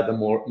 because you have the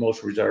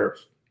most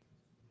reserves.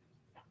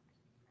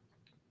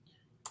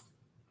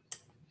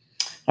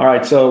 All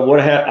right, so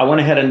I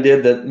went ahead and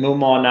did the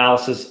MUMA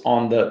analysis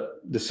on the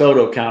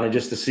DeSoto County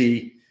just to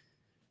see,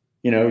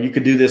 you know, you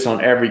could do this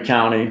on every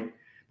county.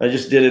 I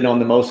just did it on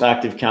the most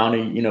active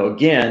county. You know,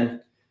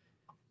 again,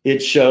 it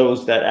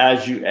shows that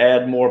as you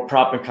add more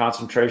proppant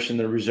concentration,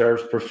 the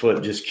reserves per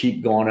foot just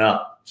keep going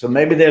up. So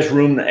maybe there's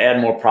room to add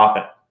more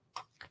proppant.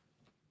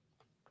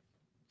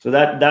 So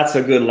that's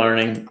a good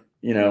learning,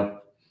 you know.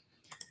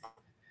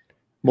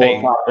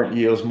 More proppant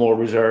yields more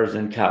reserves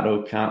in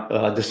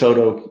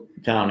DeSoto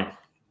County.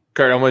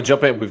 Kurt, I'm going to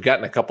jump in. We've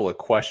gotten a couple of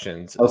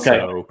questions. Okay.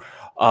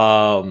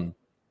 So,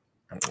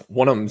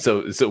 one of them,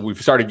 so we've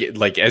started getting,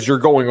 like, as you're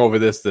going over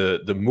this, the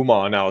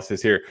MUMA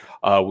analysis here,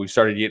 we've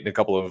started getting a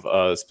couple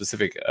of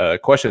specific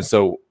questions.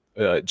 So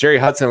Jerry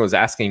Hudson was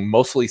asking,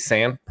 mostly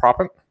sand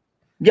proppant?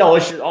 Yeah,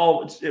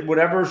 well,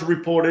 whatever's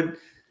reported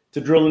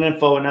to drilling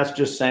info, and that's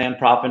just sand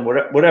proppant,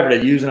 whatever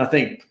they use. And I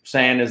think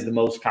sand is the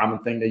most common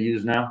thing they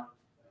use now.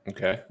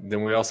 Okay.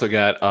 Then we also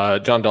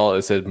got John Dahl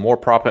that said, more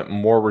proppant,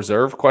 more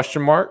reserve,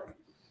 question mark?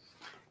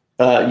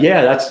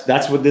 Yeah,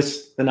 that's what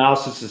this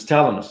analysis is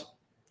telling us.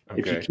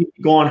 Okay. If you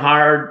keep going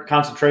higher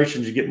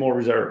concentrations, you get more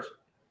reserves.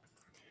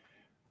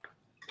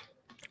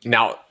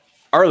 Now,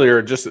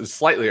 earlier, just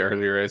slightly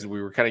earlier, as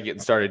we were kind of getting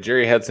started,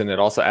 Jerry Hudson had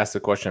also asked the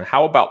question,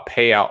 how about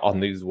payout on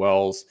these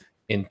wells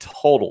in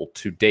total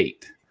to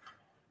date?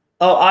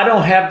 Oh, I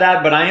don't have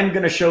that, but I am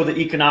going to show the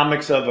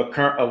economics of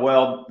a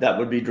well that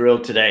would be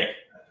drilled today.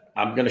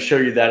 I'm going to show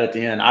you that at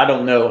the end. I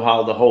don't know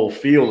how the whole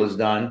field is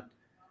done,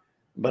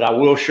 but I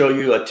will show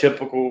you a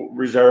typical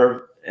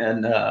reserve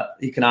and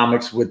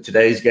economics with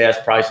today's gas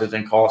prices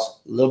and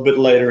costs a little bit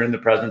later in the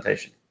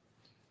presentation.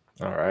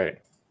 All right.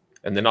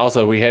 And then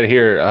also we had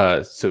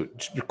here, so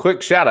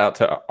quick shout out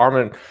to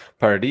Armin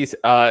Paradis.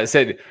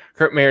 Said,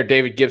 Kurt Mire,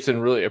 David Gibson,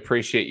 really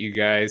appreciate you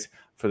guys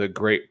for the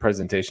great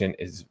presentation.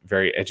 It's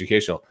very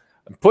educational.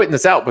 I'm putting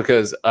this out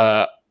because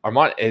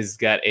Armand has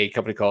got a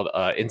company called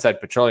Inside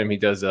Petroleum. He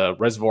does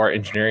reservoir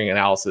engineering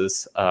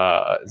analysis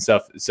and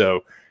stuff.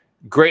 So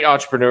great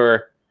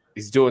entrepreneur.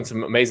 He's doing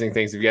some amazing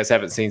things. If you guys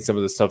haven't seen some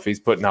of the stuff he's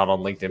putting out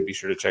on LinkedIn, be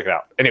sure to check it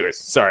out. Anyways,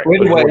 sorry.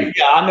 Anyway,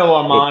 yeah, I know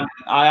Armand.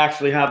 I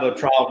actually have a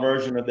trial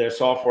version of their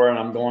software, and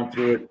I'm going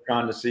through it,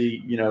 trying to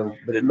see, you know,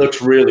 but it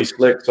looks really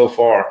slick so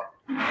far.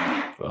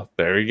 Well,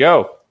 there you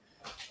go.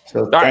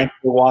 So thanks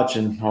for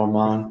watching,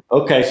 Armand.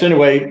 Okay, so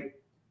anyway,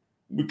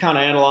 we kind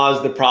of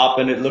analyzed the prop,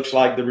 and it looks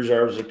like the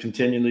reserves are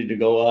continually to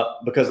go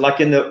up, because like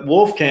in the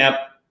Wolfcamp,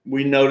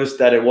 we noticed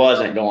that it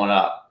wasn't going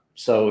up.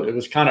 So it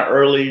was kind of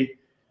early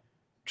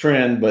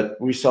trend,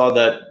 but we saw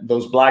that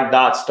those black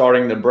dots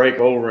starting to break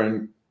over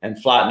and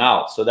flatten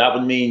out. So that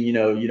would mean, you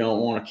know, you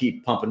don't want to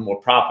keep pumping more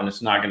prop, and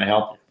it's not going to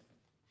help you.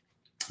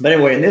 But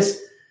anyway, in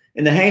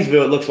the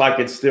Haynesville, it looks like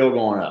it's still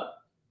going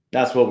up.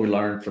 That's what we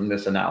learned from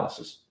this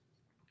analysis.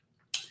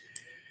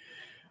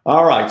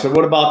 All right. So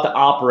what about the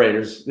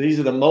operators? These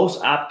are the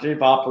most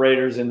active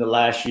operators in the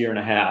last year and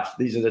a half.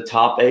 These are the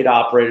top 8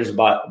 operators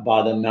by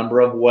the number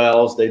of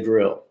wells they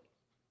drill.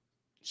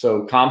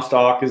 So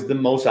Comstock is the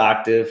most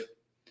active.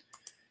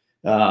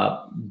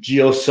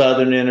 Geo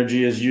Southern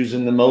Energy is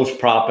using the most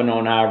proppant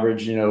on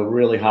average,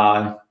 really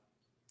high.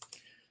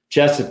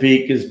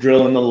 Chesapeake is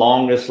drilling the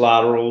longest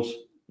laterals,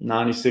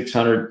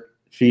 9,600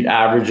 feet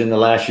average in the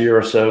last year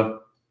or so.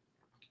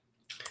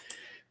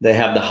 They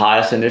have the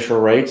highest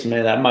initial rates.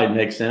 Man, that might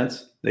make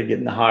sense. They're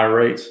getting the higher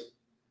rates.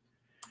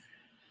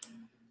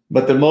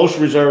 But the most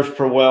reserves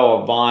per well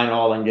are Vine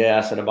Oil and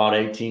Gas at about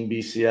 18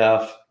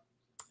 BCF.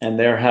 And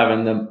they're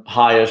having the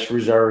highest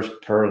reserves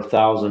per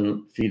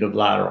 1,000 feet of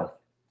lateral.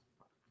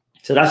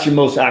 So that's your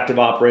most active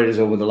operators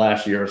over the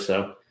last year or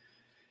so.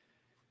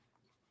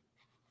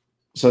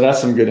 So that's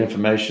some good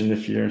information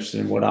if you're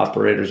interested in what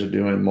operators are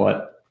doing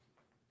what.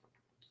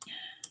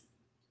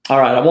 All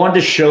right, I wanted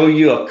to show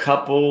you a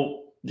couple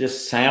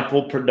just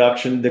sample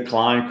production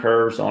decline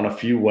curves on a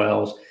few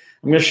wells.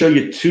 I'm going to show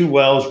you 2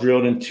 wells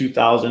drilled in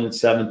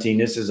 2017.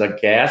 This is a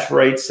gas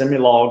rate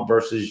semi-log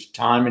versus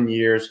time and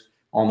years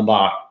on the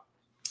bottom.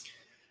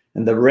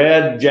 And the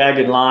red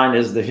jagged line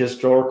is the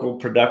historical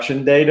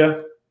production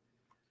data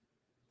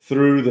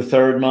through the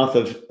 3rd month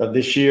of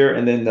this year.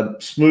 And then the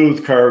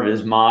smooth curve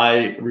is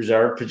my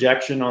reserve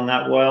projection on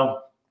that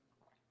well.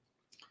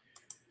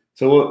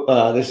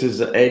 So this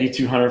is an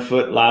 8,200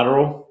 foot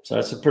lateral. So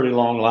that's a pretty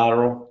long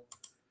lateral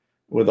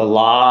with a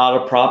lot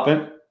of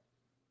proppant.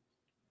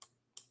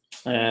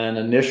 And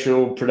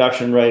initial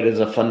production rate is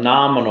a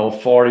phenomenal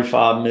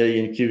 45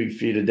 million cubic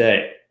feet a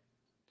day.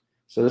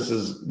 So this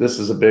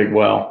is a big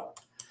well.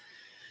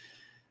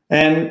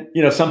 And,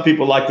 some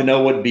people like to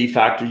know what B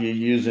factor you're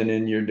using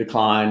in your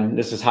decline.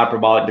 This is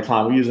hyperbolic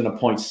decline. We're using a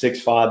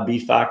 0.65 B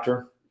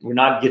factor. We're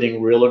not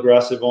getting real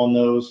aggressive on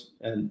those.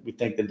 And we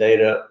think the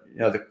data,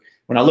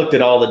 when I looked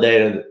at all the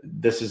data,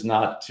 this is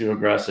not too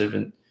aggressive.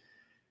 And,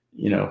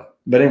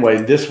 but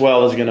anyway, this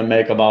well is going to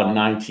make about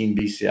 19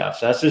 BCF.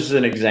 So that's just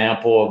an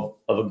example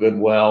of a good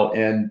well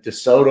in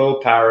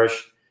DeSoto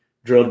Parish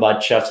drilled by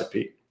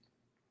Chesapeake.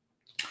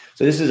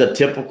 So this is a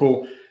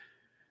typical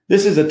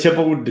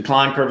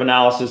decline curve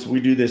analysis. We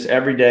do this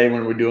every day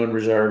when we're doing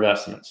reserve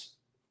estimates.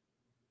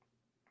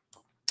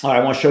 All right,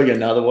 I want to show you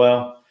another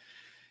well.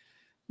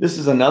 This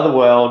is another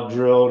well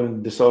drilled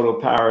in DeSoto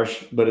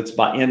Parish, but it's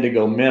by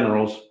Indigo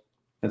Minerals.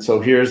 And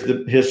so here's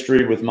the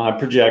history with my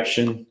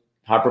projection,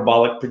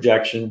 hyperbolic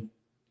projection.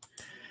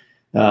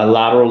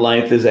 Lateral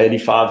length is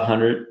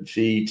 8,500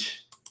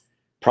 feet.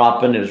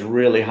 Proppant is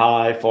really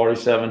high,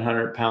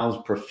 4,700 pounds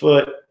per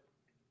foot.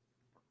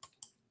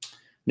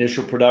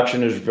 Initial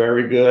production is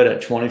very good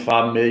at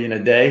 25 million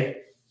a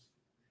day.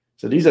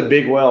 So these are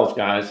big wells,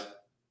 guys.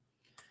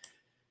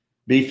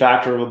 B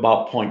factor of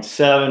about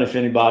 0.7. If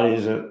anybody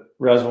is a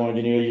reservoir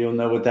engineer, you'll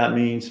know what that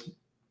means.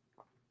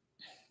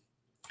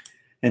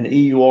 And the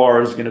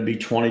EUR is going to be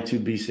 22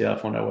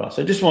 BCF on that well.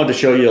 So I just wanted to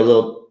show you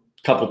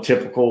a couple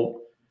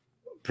typical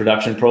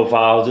production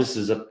profiles. This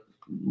is a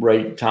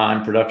rate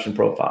time production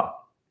profile.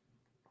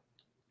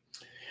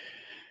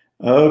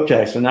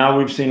 Okay, so now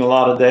we've seen a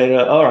lot of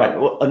data. All right,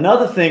 well,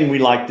 another thing we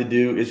like to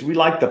do is we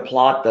like to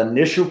plot the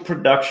initial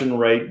production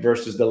rate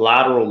versus the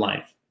lateral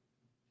length.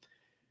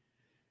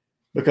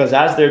 Because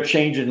as they're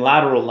changing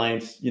lateral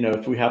lengths,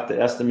 if we have to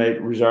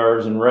estimate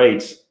reserves and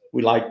rates,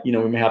 we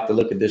may have to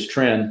look at this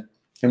trend.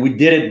 And we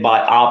did it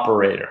by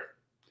operator.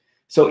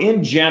 So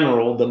in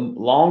general, the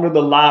longer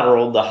the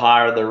lateral, the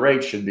higher the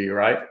rate should be,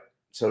 right?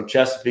 So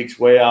Chesapeake's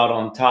way out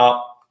on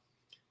top.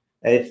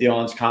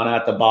 Aethion's kind of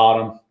at the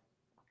bottom.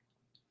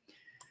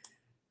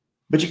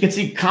 But you can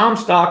see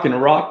Comstock and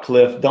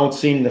Rockcliffe don't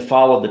seem to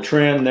follow the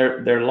trend.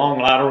 They're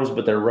long laterals,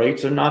 but their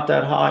rates are not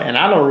that high. And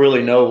I don't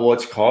really know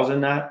what's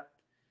causing that.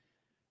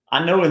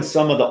 I know in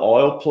some of the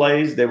oil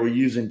plays, they were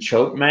using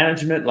choke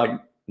management, like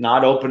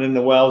not opening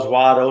the wells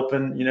wide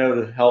open,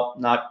 to help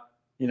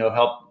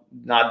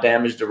not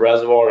damage the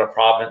reservoir or the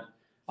proppant.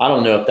 I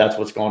don't know if that's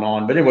what's going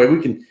on. But anyway,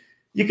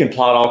 you can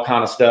plot all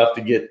kind of stuff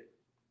to get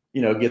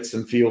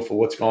some feel for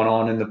what's going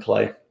on in the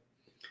play.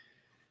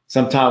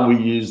 Sometimes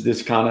we use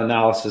this kind of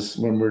analysis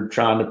when we're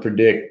trying to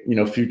predict,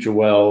 future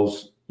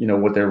wells,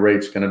 what their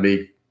rate's going to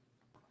be.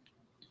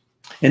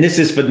 And this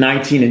is for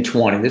 19 and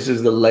 20. This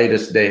is the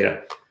latest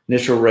data,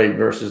 initial rate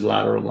versus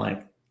lateral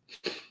length.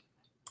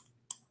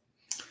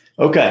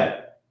 Okay.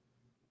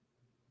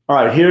 All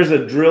right, here's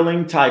a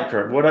drilling type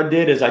curve. What I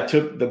did is I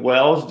took the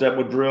wells that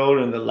were drilled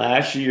in the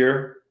last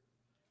year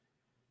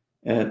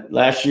and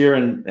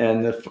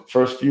the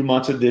first few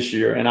months of this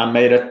year, and I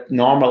made a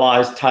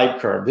normalized type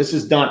curve. This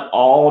is done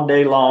all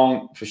day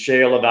long for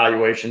shale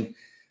evaluation.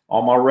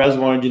 All my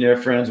reservoir engineer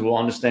friends will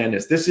understand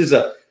this. This is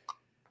a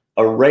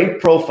rate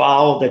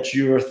profile that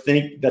you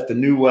think that the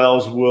new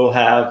wells will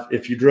have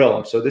if you drill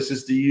them. So this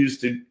is to use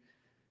to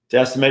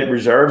estimate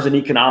reserves and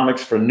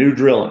economics for new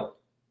drilling.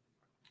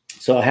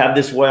 So I have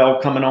this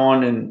well coming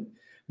on and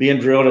being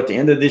drilled at the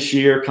end of this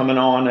year, coming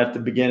on at the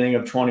beginning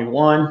of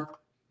 21.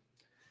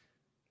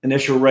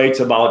 initial rates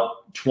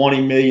about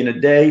 20 million a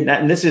day.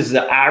 And this is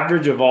the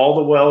average of all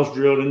the wells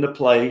drilled into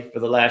play for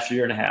the last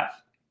year and a half.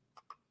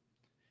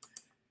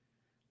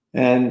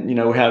 And,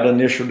 we had an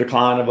initial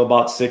decline of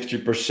about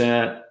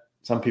 60%.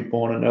 Some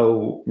people want to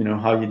know,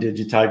 how you did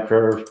your type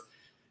curve.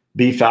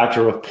 B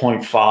factor of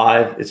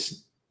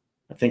 0.5.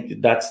 I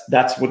think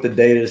that's what the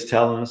data is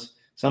telling us.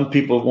 Some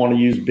people want to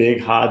use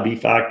big, high B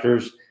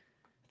factors.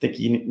 I think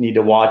you need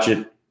to watch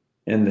it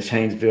in this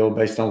Haynesville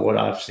based on what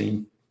I've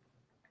seen.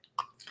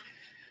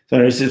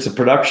 So it's a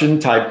production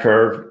type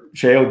curve,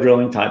 shale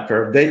drilling type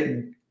curve.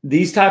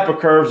 These type of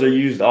curves are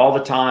used all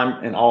the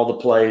time in all the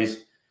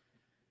plays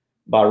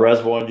by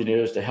reservoir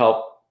engineers to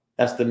help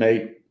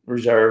estimate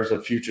reserves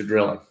of future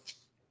drilling.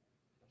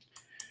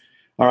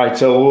 All right,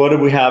 so what do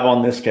we have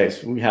on this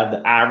case? We have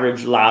the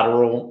average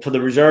lateral for the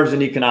reserves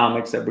and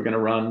economics that we're going to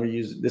run.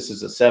 This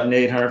is a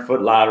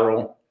 7,800-foot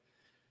lateral.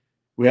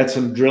 We had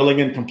some drilling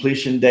and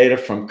completion data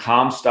from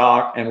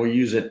Comstock, and we're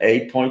using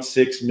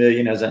 8.6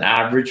 million as an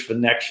average for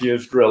next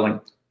year's drilling.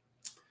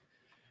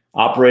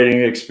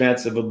 Operating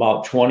expense of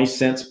about 20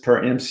 cents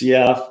per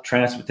MCF,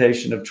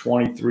 transportation of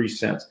 23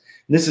 cents.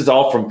 And this is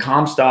all from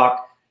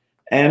Comstock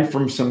and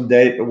from some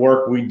data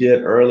work we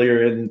did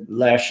earlier in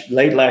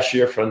late last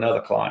year for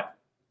another client.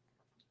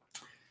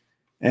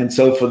 And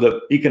so for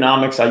the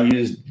economics, I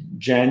used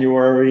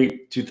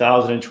January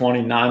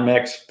 2020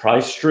 NYMEX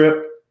price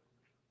strip.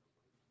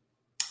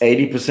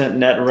 80%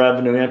 net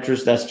revenue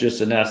interest, that's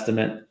just an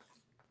estimate.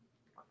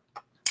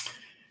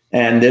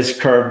 And this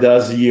curve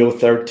does yield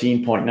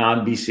 13.9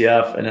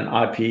 BCF and an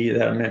IP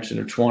that I mentioned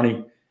of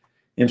 20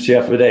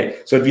 MCF a day.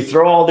 So if you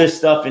throw all this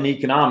stuff in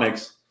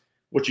economics,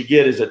 what you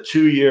get is a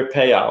 2-year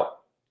payout.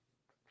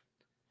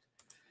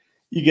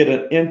 You get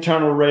an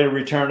internal rate of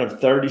return of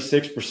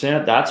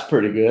 36%. That's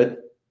pretty good.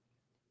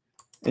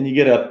 And you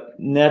get a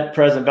net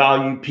present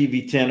value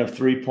PV10 of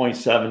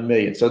 3.7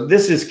 million. So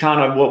this is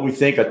kind of what we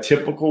think a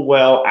typical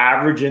well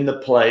average in the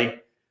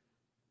play,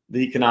 the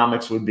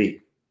economics would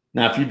be.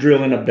 Now, if you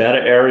drill in a better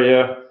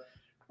area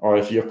or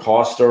if your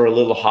costs are a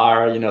little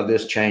higher,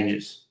 this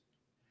changes.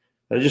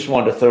 But I just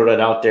wanted to throw that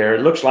out there.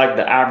 It looks like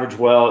the average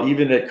well,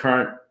 even at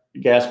current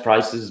gas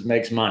prices,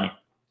 makes money.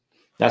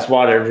 That's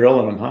why they're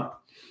drilling them, huh?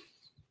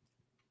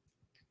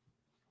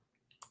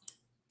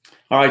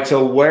 All right,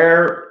 so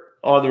where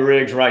are the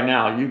rigs right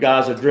now? You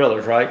guys are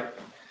drillers, right?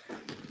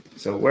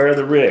 So where are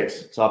the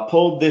rigs? So I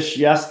pulled this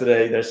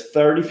yesterday. There's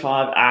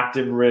 35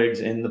 active rigs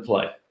in the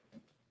play.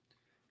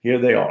 Here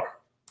they are.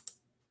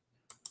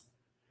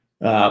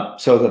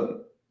 So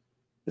the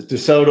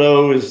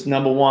DeSoto is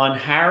number 1.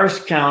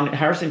 Harrison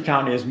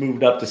County has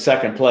moved up to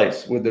 2nd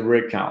place with the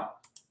rig count.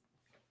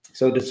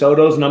 So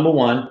DeSoto's number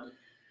 1.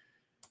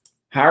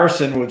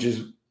 Harrison, which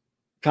is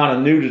kind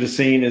of new to the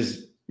scene,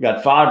 has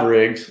got 5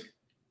 rigs.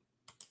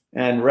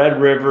 And Red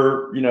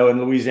River,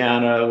 in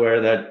Louisiana, where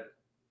that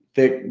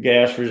thick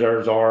gas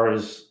reserves are,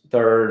 is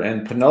 3rd.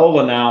 And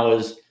Panola now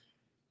is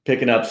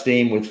picking up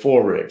steam with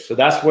 4 rigs. So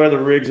that's where the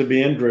rigs are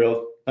being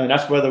drilled. And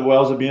that's where the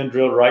wells are being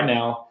drilled right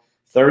now.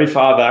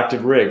 35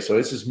 active rigs. So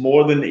this is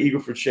more than the Eagle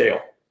Ford Shale.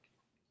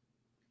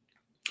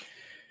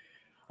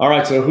 All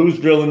right, so who's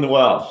drilling the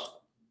wells?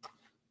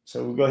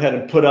 So we'll go ahead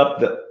and put up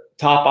the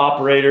top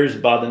operators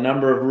by the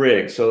number of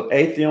rigs. So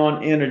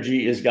Atheon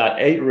Energy has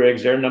got 8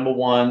 rigs. They're number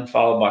 1,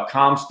 followed by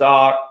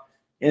Comstock,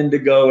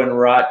 Indigo, and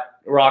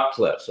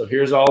Rockcliffe. So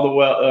here's all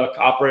the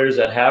operators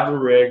that have a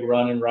rig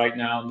running right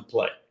now in the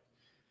play.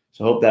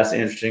 So I hope that's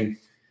interesting.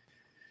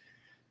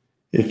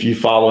 If you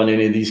follow in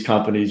any of these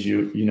companies,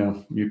 you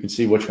can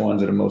see which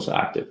ones are the most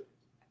active.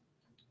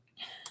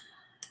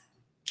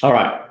 All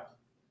right.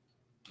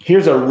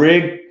 Here's a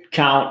rig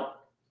count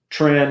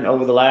trend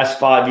over the last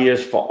 5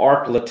 years for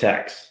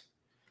Arklatex.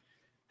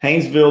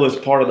 Haynesville is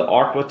part of the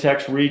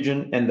Arklatex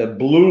region, and the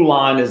blue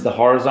line is the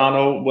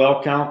horizontal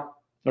well count,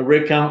 the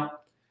rig count.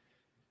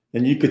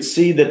 And you could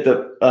see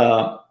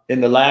that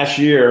in the last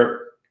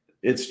year,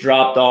 it's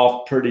dropped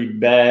off pretty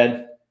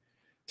bad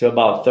to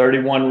about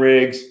 31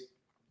 rigs.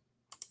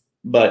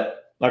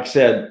 But like I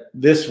said,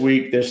 this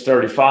week there's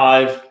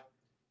 35.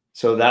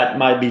 So that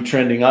might be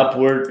trending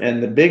upward.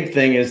 And the big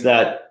thing is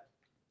that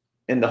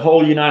in the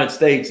whole United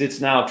States,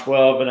 it's now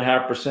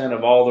 12.5%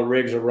 of all the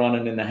rigs are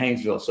running in the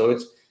Haynesville. So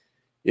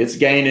it's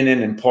gaining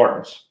in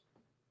importance.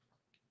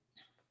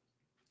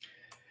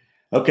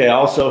 Okay, I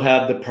also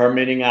have the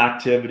permitting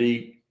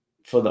activity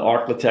for the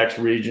Arklatex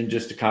region,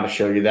 just to kind of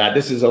show you that.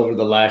 This is over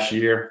the last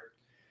year.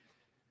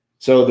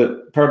 So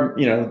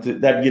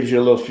that gives you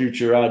a little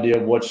future idea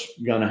of what's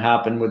going to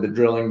happen with the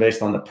drilling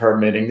based on the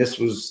permitting. This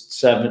was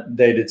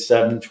dated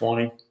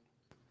 7/20.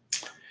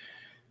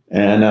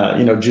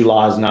 And,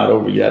 July is not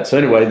over yet. So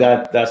anyway,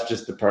 that's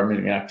just the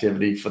permitting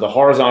activity. For the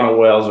horizontal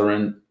wells are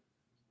in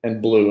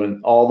blue,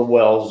 and all the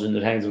wells in the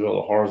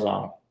Haynesville are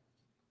horizontal.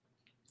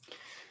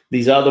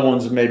 These other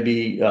ones may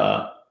be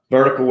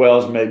vertical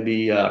wells, may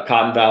be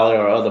Cotton Valley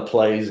or other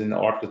plays in the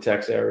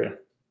Arklatex area.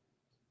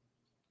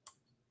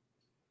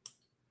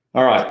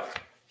 All right.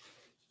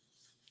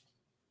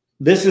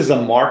 This is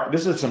some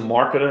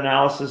market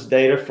analysis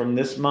data from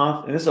this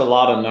month, and there's a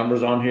lot of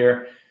numbers on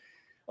here.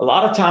 a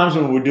lot of times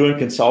when we're doing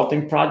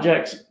consulting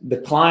projects, the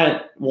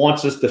client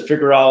wants us to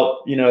figure out,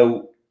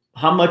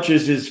 how much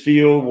is his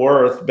field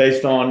worth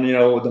based on,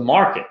 the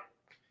market.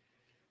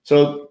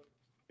 So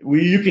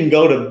you can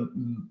go to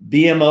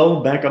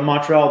BMO, Bank of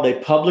Montreal. They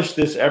publish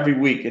this every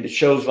week, and it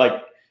shows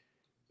like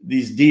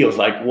these deals,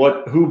 like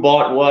who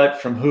bought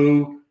what from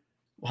who,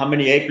 how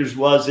many acres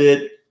was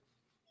it,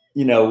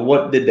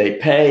 what did they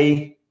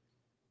pay,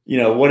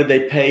 what did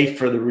they pay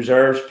for the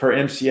reserves per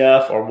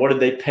MCF, or what did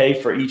they pay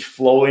for each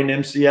flowing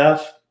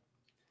MCF?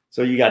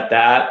 So you got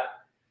that.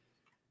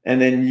 And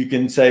then you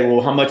can say,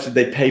 well, how much did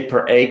they pay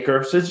per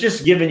acre? So it's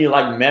just giving you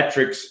like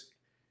metrics.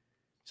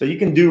 So you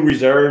can do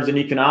reserves and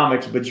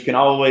economics, but you can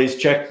always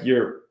check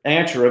your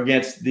answer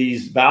against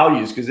these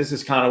values, because this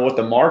is kind of what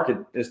the market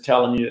is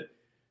telling you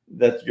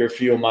that your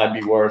field might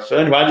be worth. So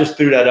anyway, I just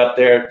threw that up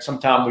there.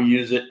 Sometime we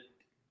use it,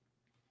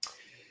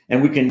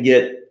 and we can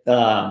get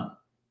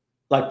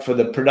like for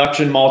the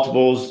production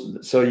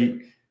multiples. So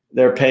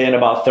they're paying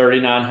about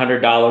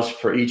 $3,900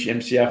 for each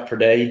MCF per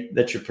day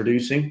that you're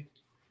producing,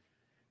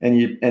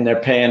 and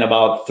they're paying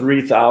about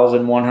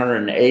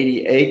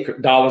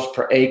 $3,180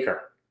 per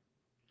acre.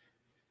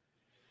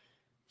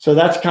 So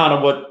that's kind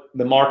of what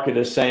the market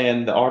is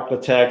saying the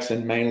Architects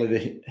and mainly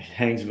the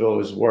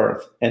Haynesville is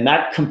worth. And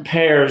that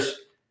compares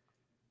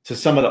to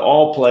some of the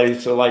all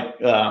plays. So like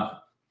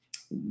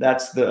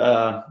that's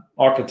the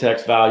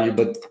Architects value.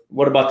 But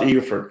what about the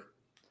Eagle Ford?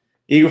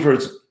 Eagle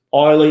Ford's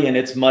oily and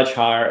it's much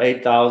higher.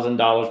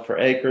 $8,000 per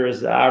acre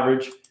is the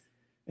average.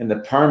 And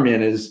the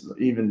Permian is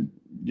even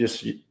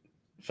just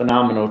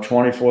phenomenal,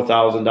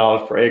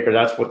 $24,000 per acre.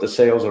 That's what the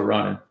sales are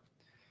running.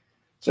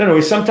 So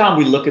anyway, sometimes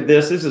we look at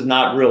this. This is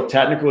not real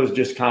technical. It's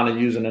just kind of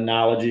using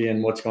analogy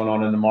and what's going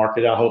on in the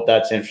market. I hope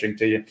that's interesting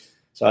to you.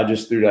 So I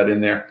just threw that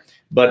in there.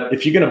 But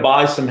if you're going to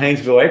buy some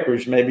Haynesville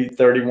acreage, maybe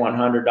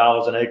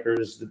 $3,100 an acre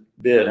is the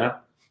bid, huh?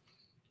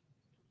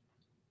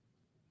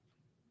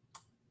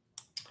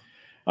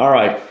 All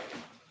right.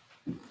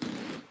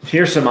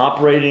 Here's some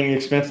operating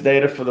expense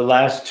data for the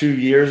last 2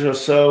 years or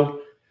so.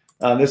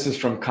 This is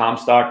from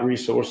Comstock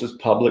Resources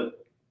public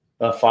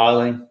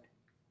filing.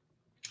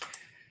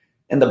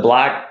 And the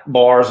black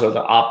bars are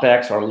the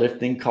OPEX, our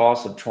lifting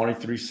costs of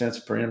 23 cents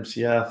per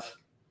MCF.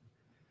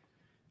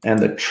 And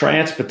the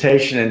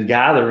transportation and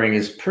gathering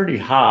is pretty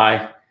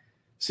high.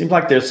 Seems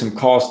like there's some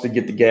cost to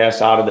get the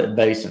gas out of that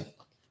basin.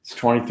 It's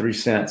 23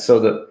 cents. So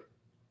the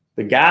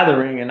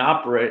gathering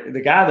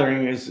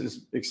is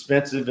as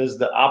expensive as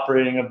the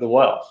operating of the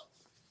wells.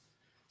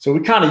 So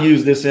we kind of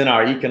use this in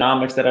our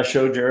economics that I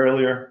showed you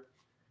earlier,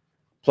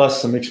 plus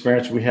some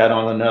experience we had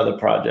on another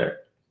project.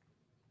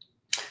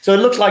 So it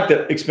looks like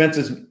the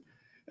expenses,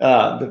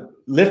 the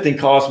lifting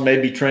costs may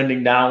be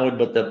trending downward,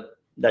 but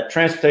that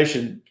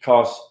transportation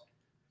cost,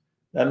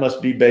 that must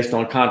be based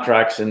on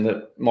contracts in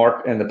the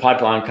and the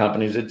pipeline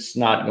companies. It's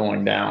not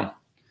going down.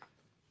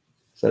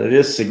 So it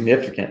is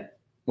significant.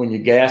 When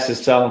your gas is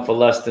selling for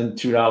less than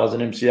 $2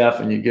 an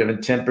MCF and you're giving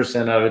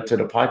 10% of it to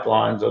the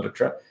pipelines or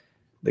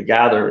the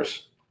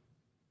gatherers.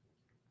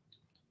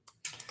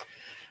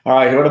 All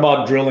right, what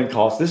about drilling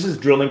costs? This is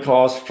drilling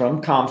costs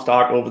from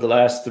Comstock over the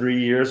last 3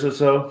 years or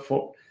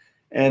so,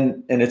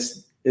 and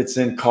it's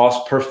in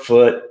cost per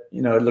foot.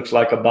 It looks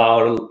like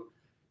about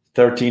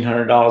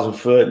 $1,300 a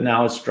foot.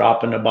 Now it's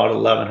dropping about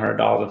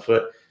 $1,100 a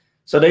foot.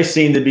 So they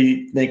seem to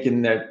be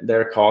thinking that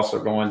their costs are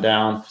going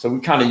down. So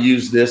we kind of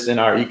use this in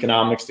our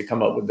economics to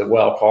come up with the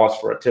well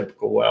cost for a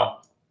typical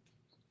well.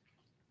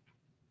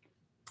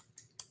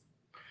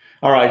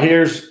 All right,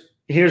 here's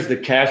the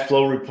cash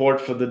flow report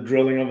for the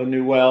drilling of a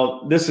new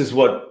well. This is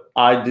what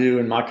I do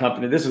in my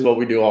company. This is what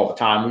we do all the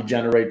time. We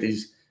generate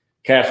these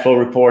cash flow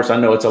reports. I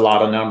know it's a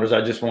lot of numbers.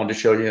 I just wanted to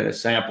show you a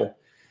sample.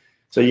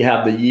 So you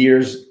have the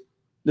years.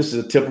 This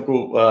is a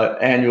typical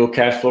annual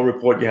cash flow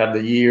report. You have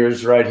the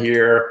years right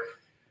here,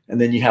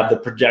 and then you have the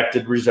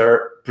projected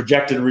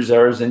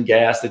reserves in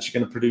gas that you're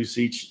going to produce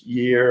each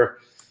year.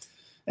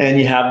 And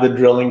you have the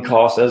drilling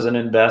cost as an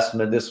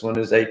investment. This one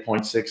is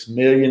 $8.6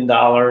 million.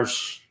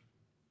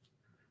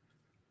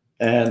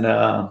 And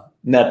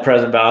net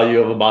present value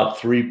of about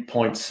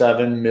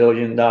 $3.7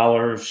 million.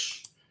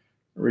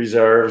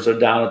 Reserves are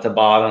down at the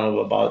bottom of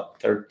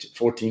about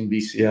 14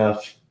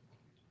 BCF.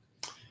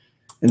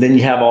 And then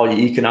you have all your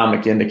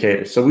economic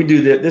indicators. So we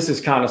do that. This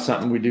is kind of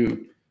something we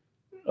do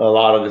a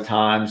lot of the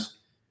times.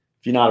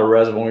 If you're not a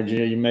reservoir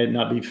engineer, you may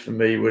not be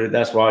familiar with it.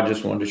 That's why I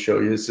just wanted to show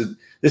you. This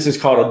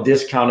is called a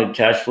discounted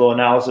cash flow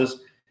analysis.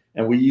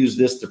 And we use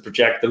this to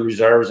project the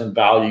reserves and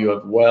value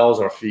of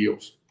wells or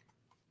fields.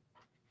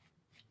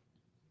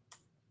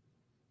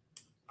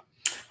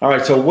 All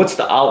right, so what's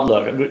the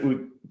outlook? We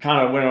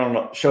kind of went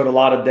on, showed a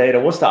lot of data.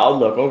 What's the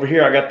outlook? Over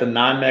here, I got the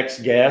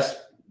NYMEX gas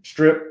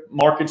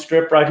market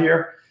strip right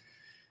here.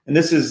 And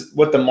this is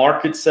what the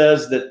market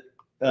says that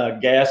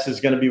gas is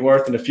going to be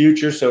worth in the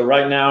future. So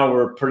right now,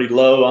 we're pretty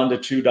low, under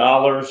 $2,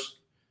 $1.70,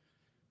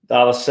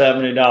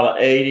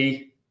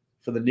 $1.80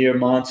 for the near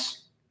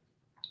months.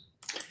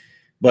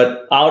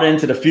 But out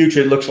into the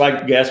future, it looks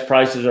like gas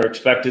prices are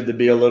expected to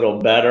be a little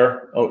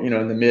better,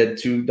 in the mid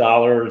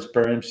 $2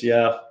 per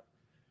MCF.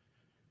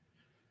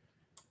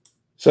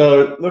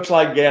 So it looks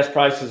like gas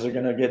prices are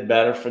going to get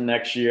better for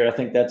next year. I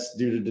think that's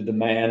due to the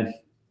demand.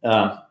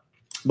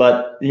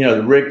 But,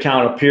 the rig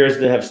count appears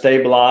to have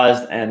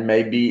stabilized and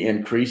may be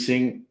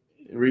increasing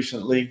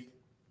recently.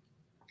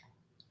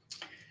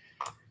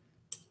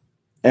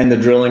 And the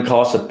drilling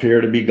costs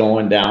appear to be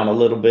going down a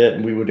little bit.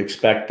 And we would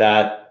expect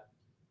that,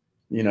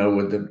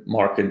 with the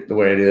market the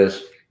way it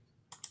is.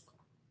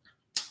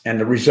 And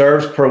the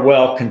reserves per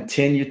well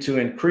continue to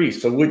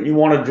increase. So wouldn't you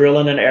want to drill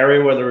in an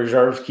area where the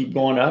reserves keep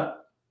going up?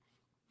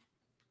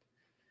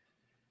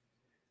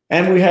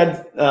 And we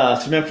had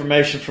some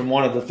information from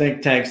one of the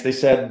think tanks. They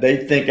said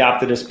they think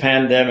after this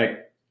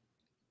pandemic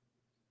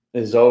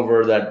is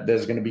over that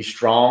there's going to be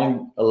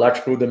strong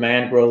electrical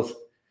demand growth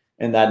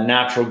and that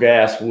natural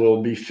gas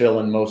will be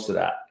filling most of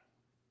that.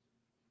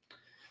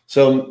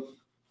 So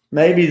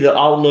maybe the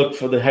outlook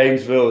for the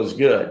Haynesville is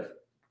good.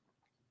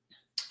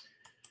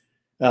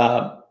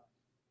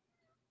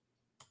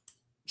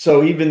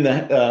 So even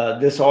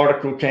this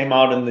article came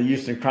out in the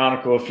Houston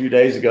Chronicle a few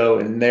days ago,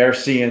 and they're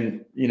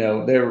seeing,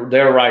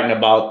 they're writing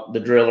about the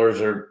drillers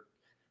are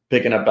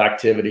picking up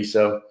activity.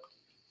 So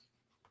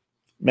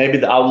maybe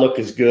the outlook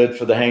is good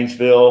for the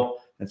Haynesville,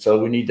 and so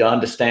we need to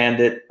understand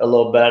it a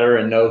little better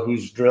and know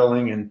who's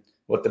drilling and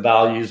what the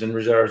values and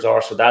reserves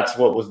are. So that's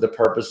what was the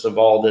purpose of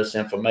all this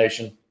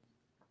information.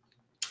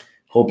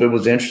 Hope it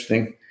was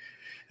interesting.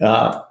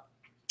 I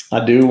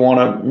do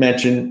want to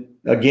mention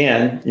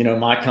again,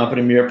 my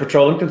company, Mire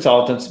Petroleum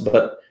Consultants,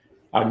 but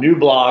our new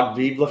blog,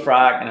 Vive La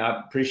Frac, and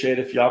I appreciate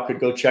if y'all could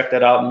go check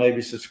that out and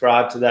maybe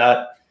subscribe to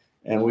that.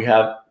 And we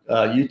have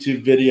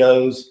YouTube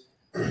videos,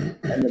 and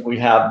then we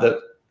have the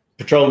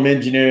petroleum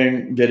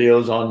engineering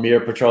videos on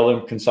Mire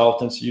Petroleum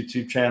Consultants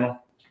YouTube channel.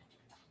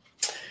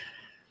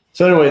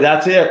 So anyway,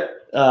 that's it.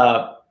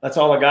 That's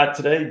all I got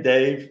today,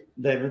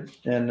 David.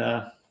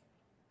 And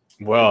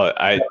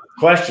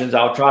questions,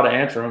 I'll try to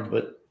answer them,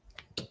 but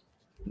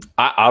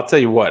I'll tell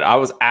you what, I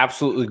was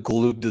absolutely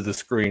glued to the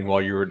screen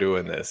while you were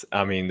doing this.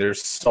 I mean,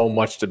 there's so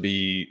much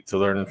to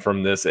learn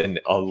from this, and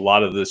a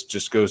lot of this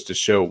just goes to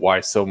show why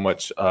so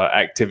much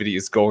activity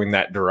is going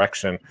that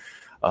direction.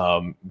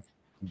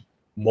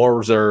 More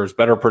reserves,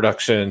 better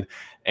production,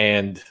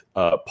 and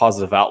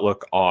positive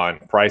outlook on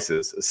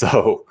prices.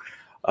 So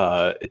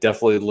it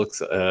definitely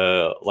looks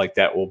like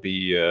that will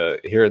be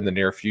here in the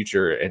near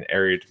future an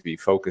area to be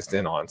focused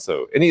in on.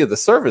 So any of the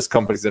service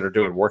companies that are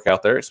doing work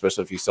out there,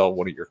 especially if you saw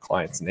one of your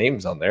clients'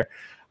 names on there,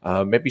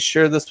 maybe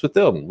share this with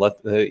them.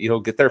 Let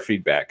get their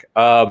feedback.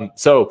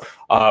 So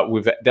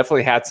we've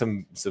definitely had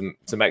some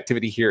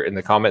activity here in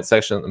the comment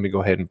section. Let me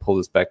go ahead and pull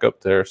this back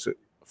up there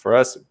for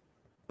us.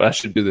 But I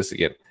should do this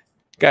again,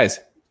 guys.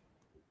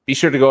 Be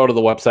sure to go to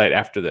the website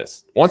after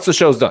this. Once the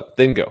show's done,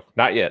 then go.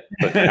 Not yet,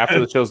 but after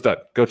the show's done,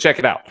 go check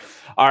it out.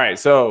 All right,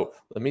 so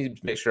let me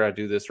make sure I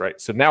do this right.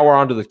 So now we're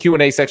on to the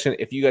Q&A section.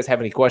 If you guys have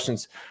any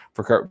questions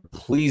for Kurt,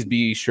 please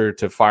be sure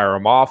to fire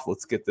them off.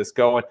 Let's get this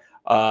going.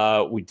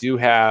 We do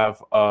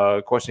have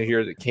a question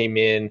here that came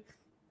in.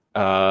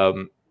 Has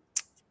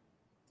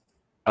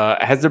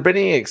there been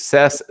any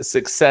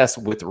success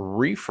with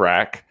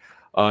refrac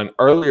on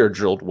earlier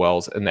drilled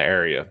wells in the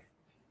area?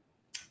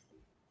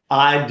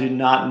 I do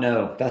not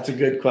know. That's a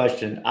good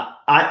question.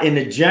 I in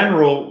the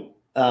general,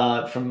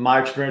 from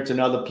my experience in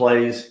other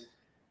plays,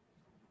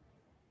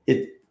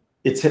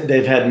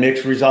 they've had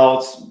mixed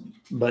results,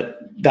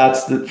 but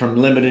that's from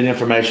limited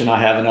information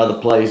I have in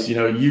other plays.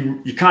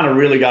 You kind of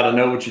really got to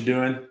know what you're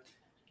doing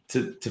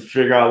to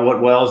figure out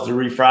what wells to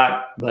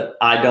refrac. But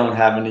I don't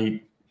have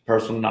any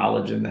personal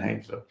knowledge in the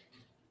Haynesville.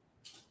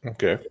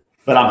 Okay,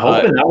 but I'm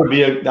hoping that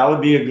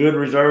would be a good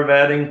reserve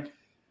adding.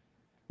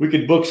 We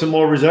could book some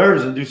more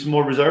reserves and do some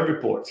more reserve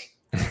reports.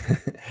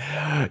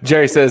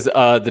 Jerry says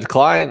the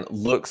decline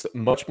looks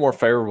much more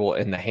favorable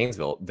in the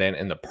Haynesville than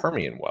in the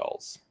Permian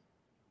wells.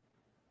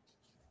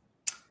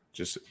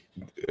 Just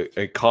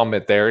a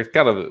comment there. It's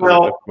kind of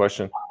a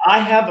question. I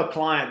have a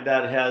client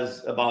that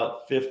has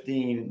about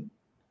 15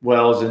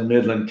 wells in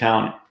Midland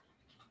County,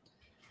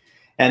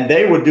 and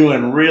they were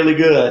doing really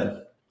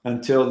good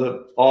until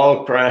the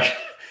oil crash.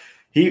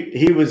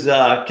 He was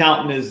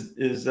counting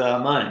his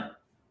money.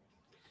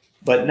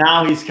 But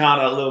now he's kind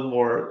of a little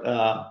more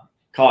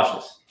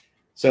cautious.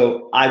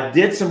 So I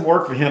did some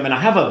work for him, and I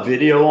have a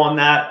video on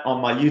that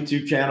on my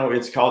YouTube channel.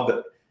 It's called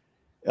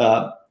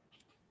the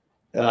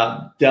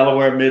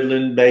Delaware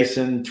Midland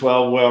Basin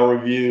 12-well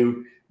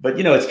review. But,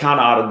 it's kind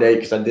of out of date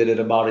because I did it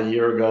about a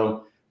year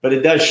ago. But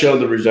it does show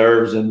the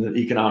reserves and the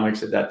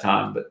economics at that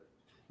time. But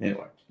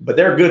anyway, but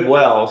they're good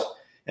wells,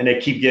 and they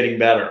keep getting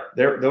better.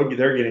 They're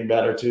getting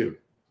better too.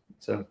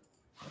 So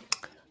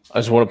I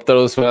just want to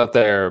throw this one out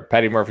there.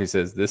 Patty Murphy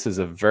says, this is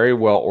a very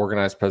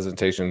well-organized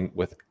presentation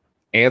with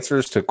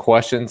answers to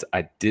questions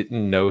I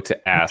didn't know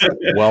to ask.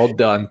 Well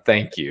done.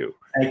 Thank you.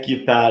 Thank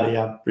you, Patty.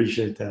 I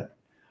appreciate that.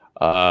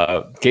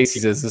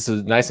 Casey says, this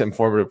is a nice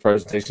informative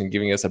presentation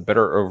giving us a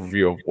better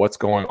overview of what's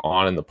going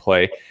on in the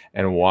play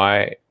and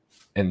why,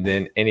 and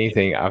then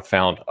anything I've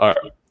found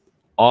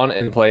on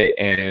in play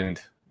and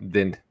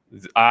then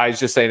I was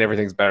just saying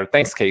everything's better.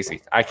 Thanks,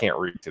 Casey. I can't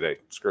read today.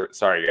 Screw it.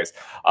 Sorry, guys.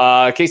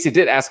 Casey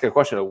did ask a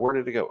question. Where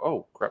did it go?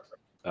 Oh, crap.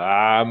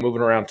 I'm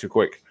moving around too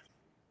quick.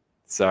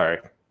 Sorry.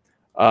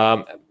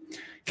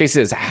 Casey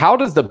says, how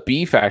does the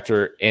B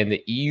factor and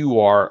the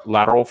EUR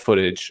lateral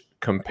footage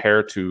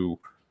compare to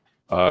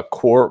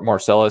core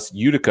Marcellus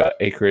Utica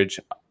acreage?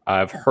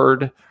 I've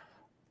heard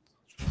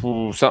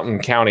something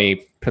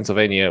county,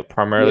 Pennsylvania,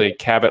 primarily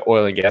Cabot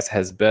Oil and Gas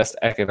has best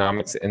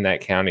economics in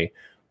that county,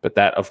 but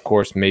that, of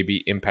course, may be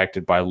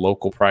impacted by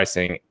local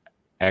pricing,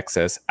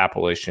 excess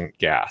Appalachian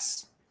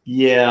gas.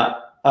 Yeah,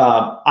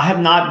 I have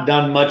not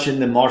done much in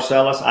the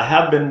Marcellus. I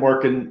have been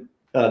working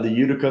the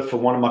Utica for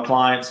one of my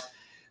clients.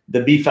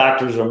 The B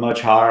factors are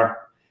much higher.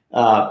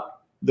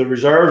 The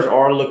reserves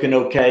are looking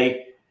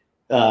okay,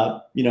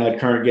 at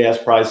current gas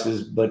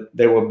prices, but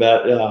they were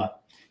better.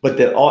 But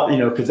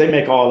because they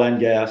make oil and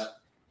gas.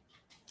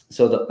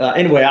 So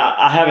anyway,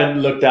 I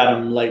haven't looked at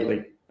them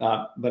lately,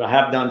 but I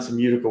have done some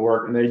Utica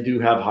work, and they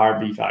do have higher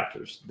B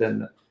factors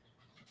than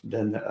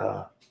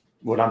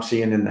what I'm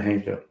seeing in the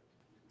Haynesville.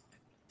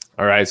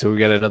 All right, so we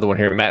got another one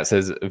here. Matt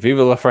says,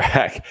 "Viva la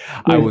frac."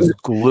 I was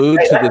glued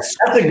to this.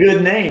 That's a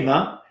good name,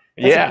 huh?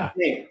 Yeah,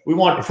 we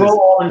want pro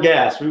oil and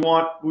gas. We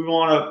want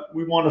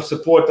to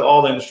support the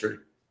oil industry.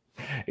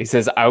 He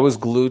says, I was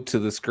glued to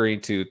the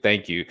screen too.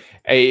 Thank you.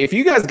 Hey, if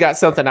you guys got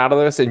something out of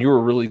this and you were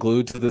really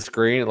glued to the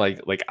screen,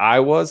 like I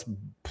was,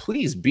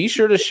 please be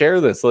sure to share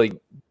this. Like,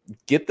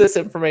 get this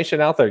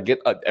information out there. Get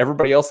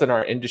everybody else in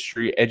our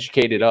industry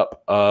educated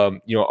up. A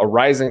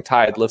rising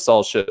tide lifts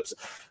all ships.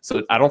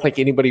 So I don't think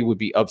anybody would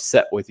be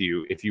upset with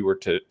you if you were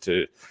to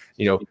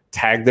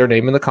tag their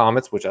name in the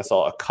comments, which I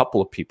saw a couple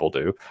of people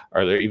do.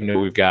 Or there, even though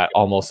we've got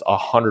almost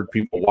 100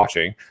 people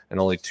watching and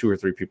only 2 or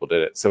 3 people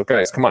did it. So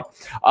guys, come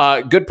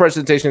on. Good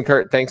presentation,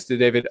 Kurt. Thanks to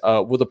David.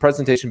 Will the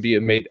presentation be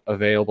made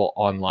available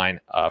online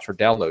for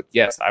download?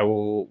 Yes, I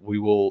will. We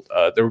will.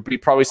 There will be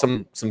probably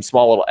some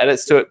small little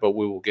edits to it, but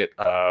we will get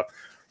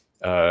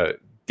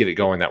it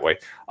going that way.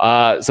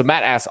 So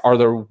Matt asks, are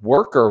there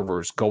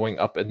workovers going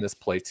up in this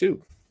play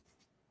too?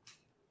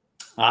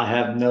 I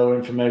have no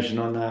information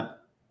on that.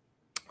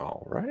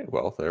 All right.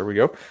 Well, there we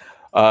go.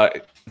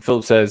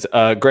 Philip says,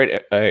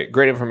 great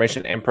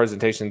information and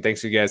presentation.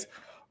 Thanks, you guys.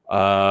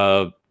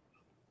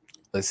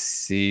 Let's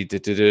see.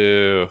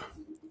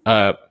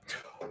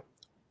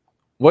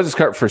 What does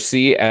Kurt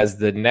foresee as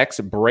the next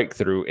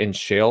breakthrough in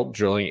shale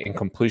drilling and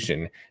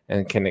completion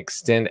and can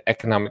extend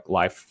economic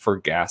life for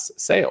gas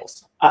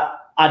sales?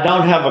 I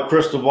don't have a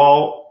crystal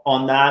ball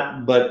on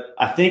that, but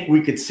I think we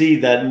could see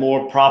that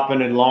more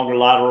proppant and longer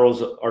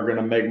laterals are going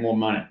to make more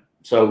money.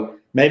 So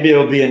maybe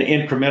it'll be an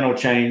incremental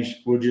change.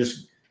 We'll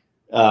just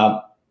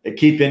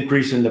keep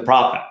increasing the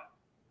proppant.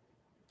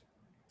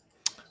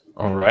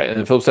 All right.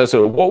 And Philip says,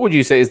 so what would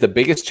you say is the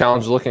biggest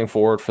challenge looking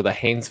forward for the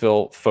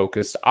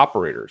Haynesville-focused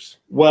operators?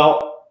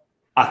 Well,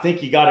 I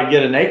think you got to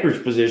get an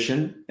acreage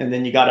position, and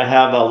then you got to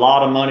have a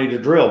lot of money to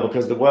drill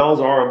because the wells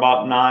are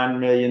about $9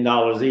 million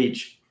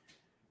each.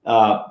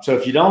 So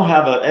if you don't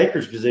have an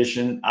acreage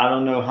position, I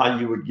don't know how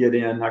you would get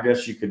in. I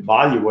guess you could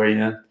buy your way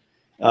in.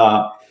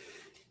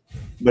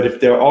 But if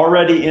they're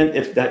already in,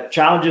 if the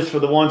challenge is for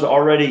the ones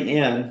already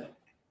in,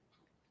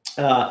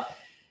 I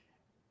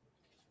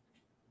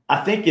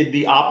think it'd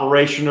be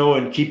operational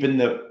and keeping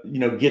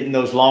getting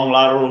those long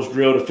laterals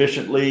drilled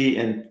efficiently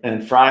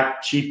and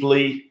fracked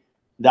cheaply.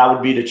 That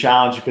would be the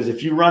challenge, because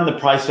if you run the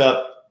price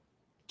up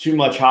too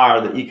much higher,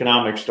 the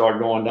economics start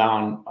going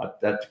down at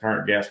the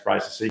current gas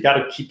prices. So you got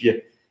to keep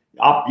you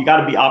got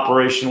to be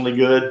operationally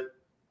good,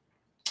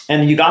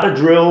 and you got to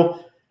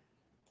drill.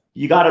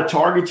 You got to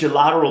target your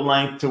lateral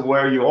length to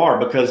where you are,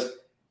 because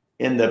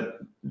in the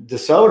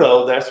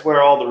DeSoto, that's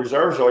where all the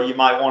reserves are. You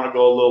might want to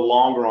go a little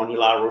longer on your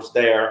laterals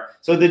there.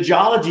 So the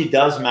geology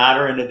does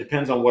matter, and it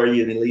depends on where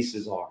your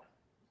leases are.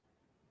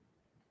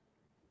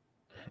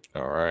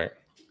 All right.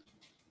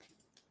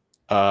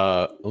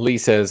 Lee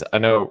says, I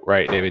know,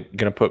 right, David, you're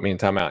going to put me in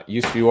timeout.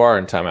 You are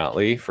in timeout,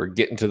 Lee, for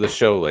getting to the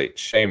show late.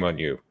 Shame on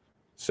you,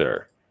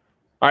 sir.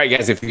 All right,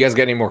 guys, if you guys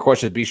got any more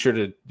questions, be sure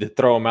to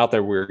throw them out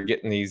there. We're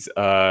getting these,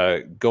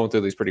 going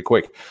through these pretty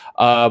quick.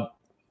 How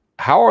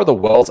are the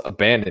wells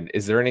abandoned?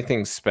 Is there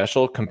anything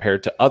special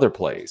compared to other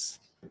plays?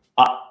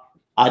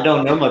 I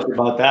don't know much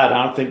about that.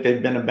 I don't think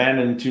they've been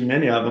abandoned, too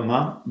many of them,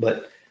 huh?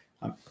 But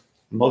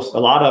a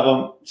lot of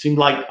them seem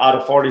like out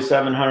of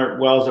 4,700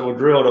 wells that were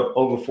drilled,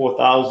 over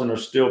 4,000 are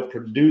still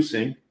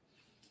producing.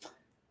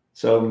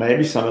 So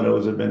maybe some of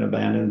those have been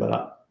abandoned,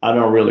 but I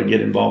don't really get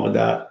involved with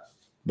that.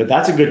 But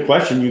that's a good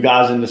question, you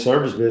guys in the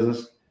service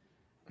business.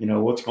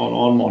 What's going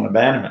on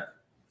abandonment?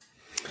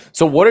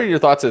 So what are your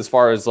thoughts as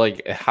far as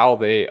like how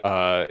they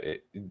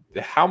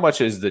how much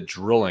is the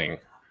drilling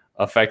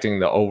affecting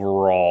the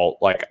overall,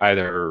 like,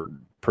 either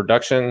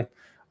production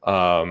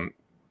or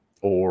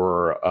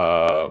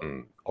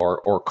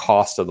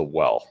cost of the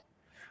well?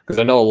 Because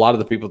I know a lot of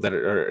the people that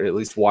are at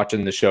least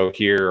watching the show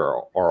here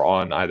are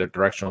on either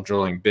directional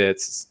drilling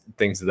bits,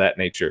 things of that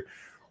nature.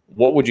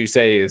 What would you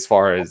say as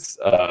far as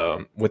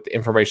with the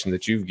information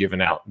that you've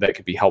given out that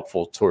could be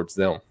helpful towards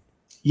them?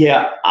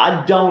 Yeah,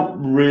 I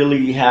don't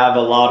really have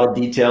a lot of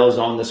details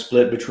on the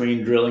split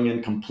between drilling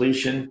and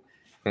completion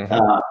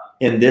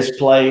in this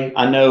play.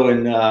 I know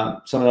in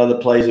some of the other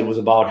plays it was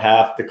about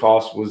half the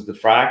cost was the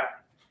frac,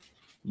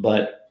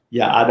 but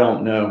yeah, I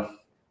don't know.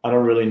 I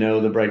don't really know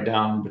the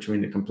breakdown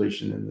between the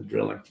completion and the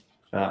drilling.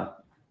 Sorry.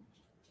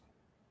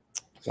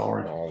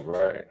 All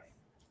right.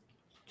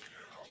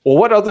 Well,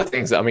 what other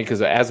things? I mean,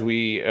 because as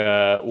we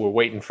were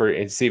waiting for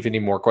and see if any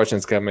more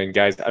questions come in,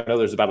 guys, I know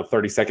there's about a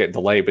 30-second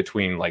delay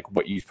between like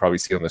what you probably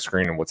see on the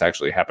screen and what's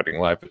actually happening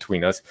live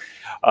between us.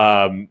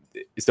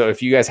 So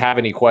if you guys have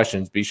any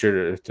questions, be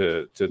sure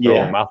to throw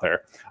them out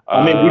there.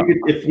 I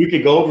mean, if we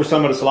could go over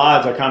some of the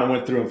slides, I kind of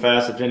went through them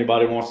fast. If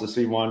anybody wants to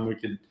see one, we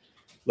could.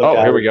 Look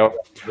at here we go.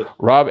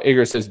 Rob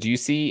Eger says, do you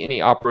see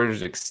any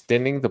operators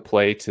extending the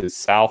play to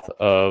south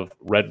of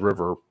Red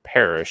River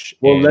Parish?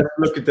 Well, let's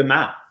look at the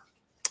map.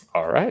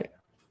 All right.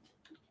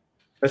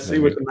 Let's see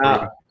what the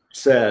map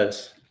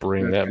says.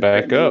 Bring that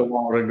back up.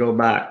 To go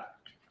back.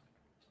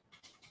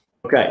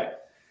 Okay.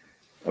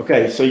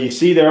 Okay. So you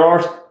see there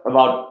are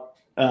about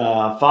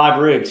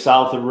 5 rigs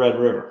south of Red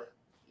River,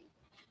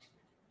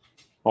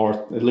 or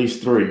at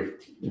least 3,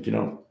 if you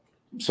don't.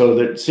 So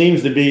that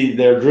seems to be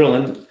they're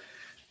drilling.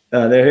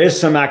 There is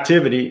some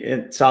activity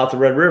in south of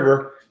Red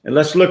River, and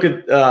let's look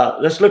at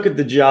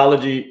the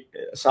geology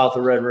south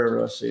of Red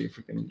River. Let's see if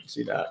we can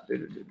see that.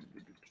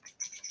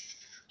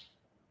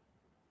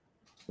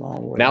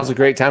 Now's a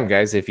great time,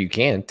 guys. If you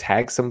can,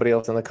 tag somebody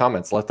else in the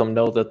comments. Let them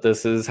know that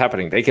this is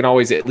happening. They can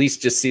always at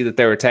least just see that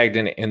they were tagged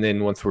in it, and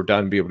then once we're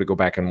done, be able to go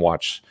back and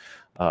watch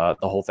the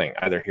whole thing,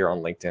 either here on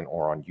LinkedIn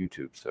or on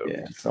YouTube. So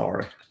yeah,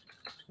 sorry.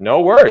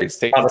 No worries.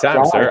 Take your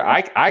time, sir.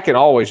 I can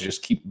always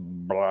just keep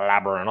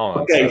blabbering on.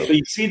 Okay, so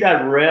you see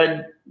that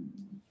red,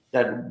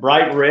 that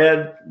bright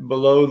red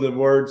below the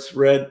words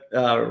Red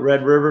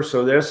River.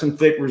 So there's some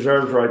thick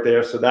reserves right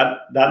there. So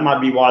that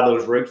might be why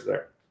those rigs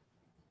there.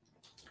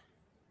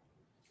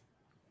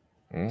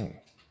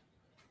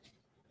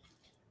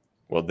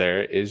 Well,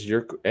 there is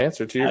your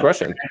answer to your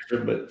question.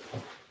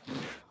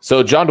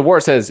 So John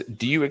DeWar says,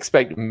 do you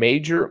expect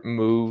major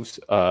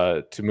moves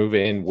to move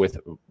in with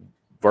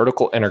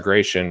vertical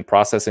integration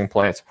processing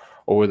plants,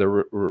 or will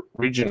the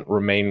region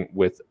remain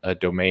with a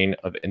domain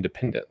of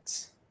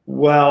independence?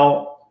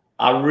 Well,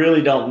 I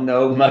really don't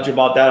know much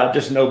about that. I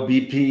just know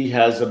BP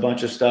has a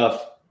bunch of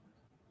stuff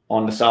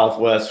on the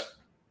southwest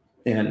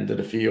end of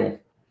the field,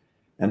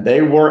 and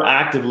they were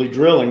actively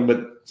drilling, but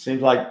it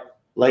seems like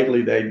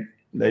lately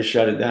they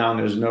shut it down.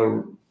 There's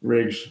no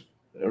rigs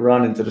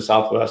running to the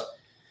southwest.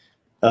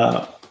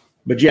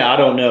 But yeah, I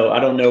don't know.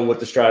 I don't know what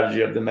the strategy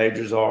of the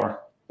majors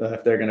are.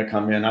 If they're going to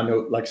come in. I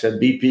know, like I said,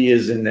 BP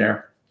is in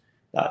there.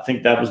 I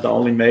think that was the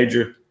only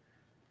major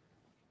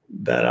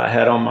that I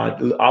had on my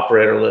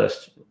operator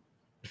list,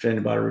 if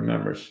anybody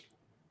remembers.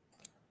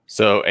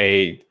 So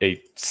a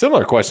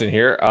similar question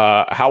here.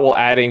 How will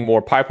adding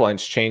more pipelines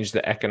change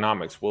the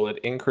economics? Will it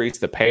increase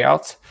the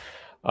payouts?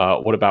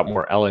 What about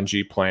more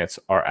LNG plants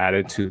are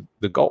added to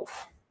the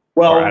Gulf?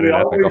 Well, we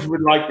always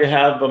would like to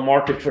have a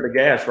market for the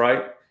gas,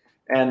 right?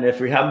 And if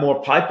we have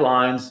more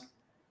pipelines,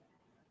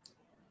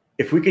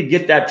 if we could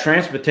get that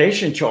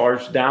transportation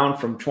charge down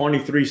from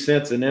 23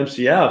 cents an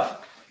MCF,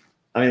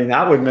 I mean,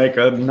 that would make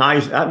that'd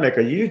make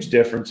a huge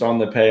difference on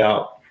the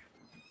payout.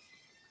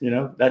 You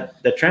know,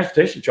 that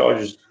transportation charge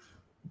is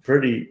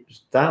pretty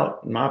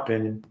stout, in my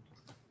opinion.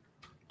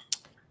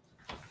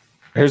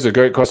 Here's a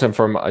great question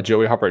from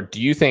Joey Hopper.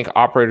 Do you think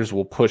operators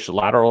will push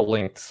lateral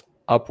lengths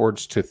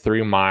upwards to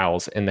 3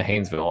 miles in the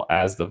Haynesville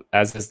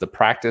as is the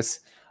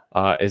practice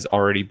is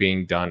already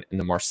being done in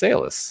the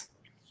Marcellus?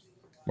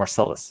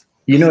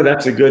 You know,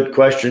 that's a good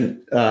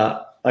question.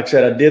 Like I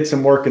said, I did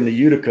some work in the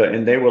Utica,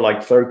 and they were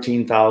like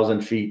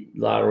 13,000 feet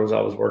laterals I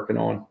was working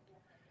on.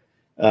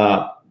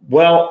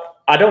 Well,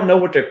 I don't know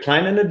what they're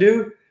planning to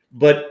do,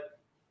 but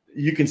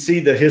you can see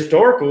the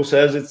historical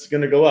says it's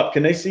going to go up.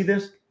 Can they see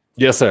this?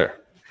 Yes, sir.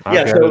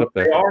 Yeah, so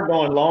they are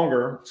going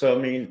longer. So,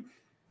 I mean,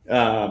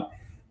 are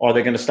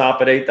they going to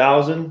stop at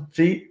 8,000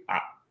 feet? I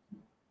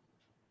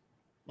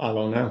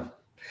don't know.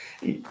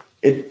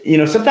 You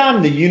know,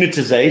 sometimes the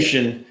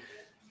unitization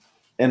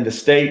and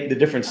the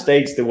different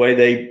states, the way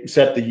they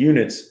set the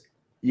units,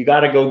 you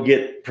got to go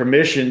get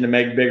permission to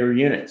make bigger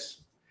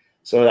units.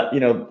 So that, you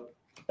know,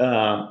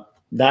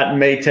 that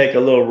may take a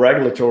little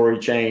regulatory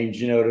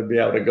change, you know, to be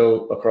able to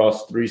go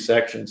across 3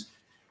 sections.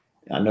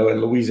 I know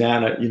in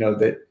Louisiana, you know,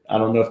 that I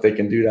don't know if they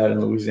can do that in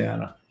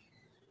Louisiana.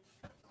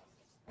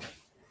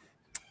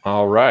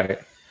 All right.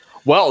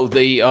 Well,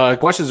 the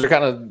questions are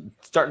kind of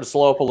starting to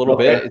slow up a little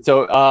bit.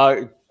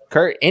 So,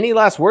 Kurt, any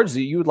last words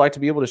that you would like to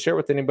be able to share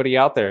with anybody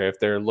out there if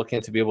they're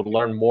looking to be able to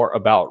learn more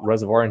about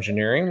reservoir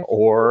engineering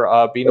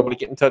or being able to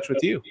get in touch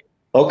with you?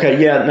 Okay,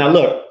 yeah. Now,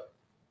 look,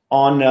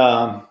 on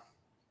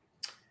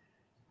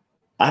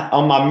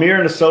my Mire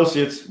and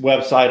Associates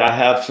website, I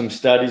have some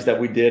studies that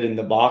we did in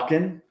the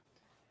Bakken,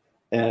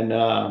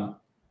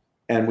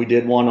 and we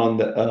did one on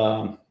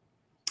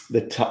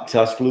the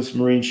Tuscaloosa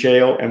Marine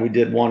Shale, and we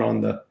did one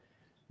on the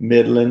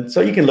Midland. So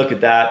you can look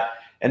at that.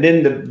 And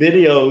then the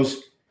videos,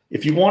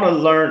 if you want to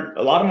learn,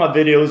 a lot of my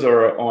videos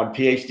are on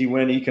PhD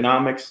Win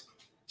Economics.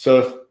 So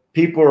if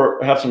people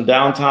have some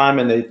downtime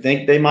and they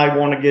think they might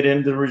want to get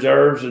into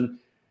reserves and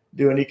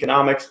doing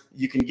economics,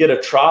 you can get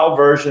a trial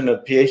version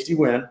of PhD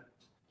Win.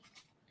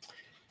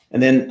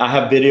 And then I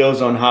have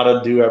videos on how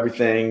to do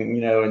everything,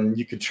 you know, and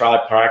you could try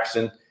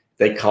practicing.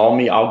 They call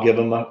me, I'll give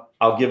them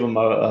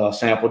a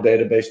sample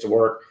database to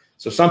work.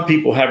 So some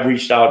people have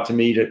reached out to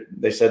me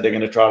they said they're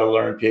going to try to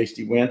learn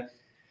PhD Win.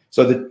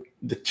 So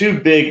the two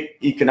big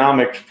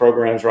economics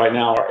programs right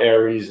now are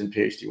Aries and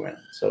PhD Win.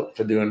 So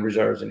for doing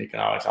reserves and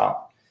economics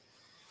out.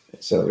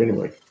 So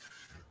anyway.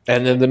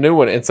 And then the new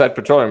one, Inside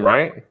Petroleum,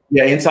 right?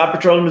 Yeah, Inside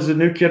Petroleum is the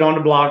new kid on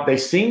the block. They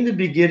seem to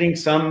be getting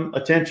some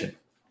attention.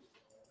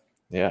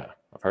 Yeah,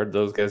 I've heard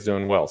those guys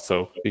doing well.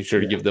 So be sure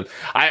to give them.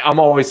 I'm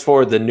always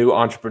for the new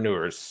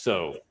entrepreneurs.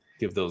 So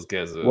give those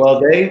guys a. Well,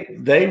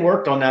 they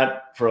worked on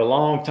that for a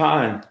long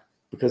time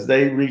because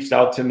they reached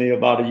out to me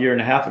about 1.5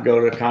 years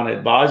ago to kind of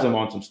advise them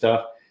on some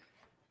stuff.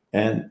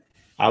 And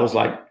I was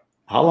like,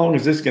 how long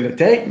is this going to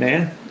take,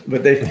 man?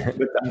 But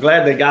I'm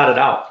glad they got it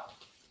out.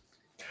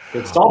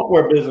 The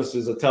software business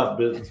is a tough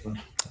business, man.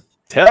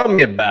 Tell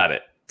me about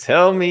it.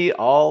 Tell me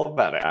all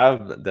about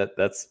it.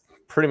 That's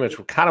pretty much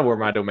kind of where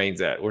my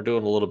domain's at. We're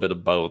doing a little bit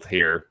of both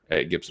here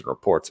at Gibson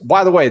Reports.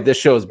 By the way, this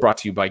show is brought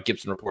to you by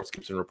Gibson Reports,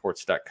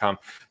 GibsonReports.com.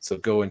 So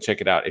go and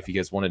check it out if you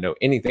guys want to know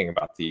anything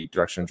about the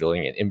directional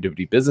drilling and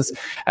MWD business,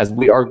 as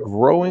we are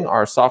growing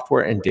our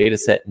software and data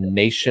set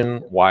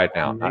nationwide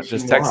now, not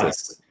just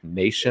Texas,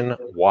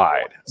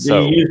 nationwide.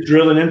 So do you use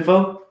Drilling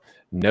Info?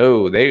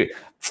 No,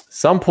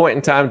 some point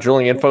in time,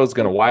 Drilling Info is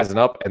going to wisen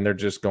up and they're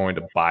just going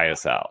to buy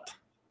us out.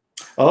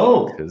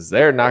 Oh, because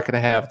they're not going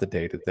to have the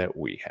data that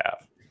we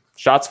have.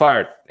 Shots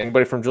fired.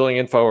 Anybody from Drilling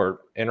Info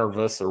or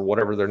Intervis or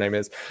whatever their name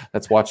is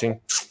that's watching,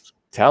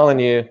 telling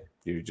you,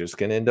 you're just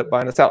going to end up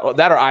buying us out.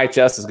 That or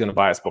IHS is going to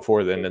buy us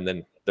before then, and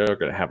then they're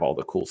going to have all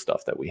the cool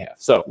stuff that we have.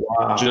 So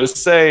just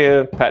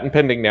say patent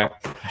pending now.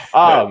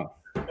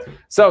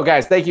 So,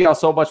 guys, thank you all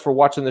so much for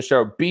watching the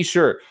show. Be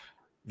sure,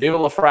 Viva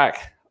La Frac.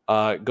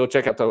 Go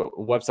check out the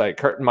website,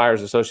 Kurt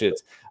Mire's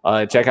Associates.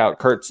 Check out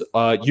Kurt's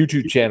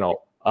YouTube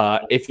channel.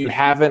 If you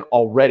haven't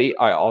already,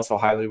 I also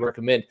highly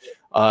recommend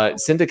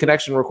send a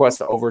connection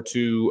request over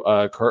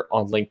to Kurt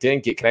on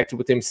LinkedIn. Get connected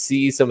with him.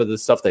 See some of the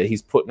stuff that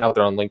he's putting out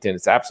there on LinkedIn.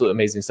 It's absolutely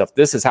amazing stuff.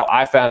 This is how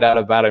I found out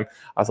about him.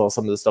 I saw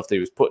some of the stuff that he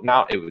was putting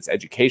out. It was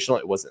educational.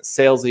 It wasn't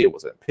salesy. It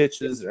wasn't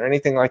pitches or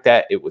anything like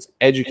that. It was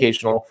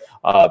educational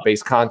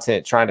based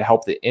content, trying to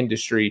help the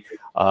industry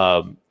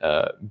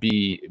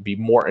be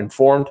more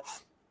informed.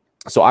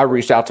 So I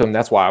reached out to him.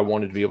 That's why I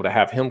wanted to be able to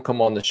have him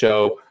come on the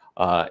show.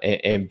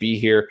 And be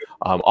here.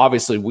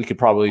 Obviously, we could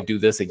probably do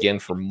this again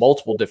for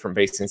multiple different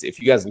basins. If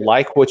you guys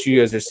like what you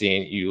guys are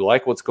seeing, you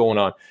like what's going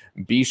on,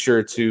 be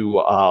sure to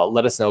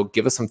let us know.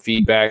 Give us some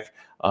feedback.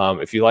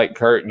 If you like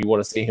Kurt and you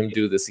want to see him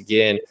do this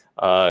again,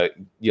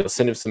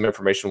 send him some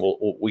information.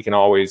 We can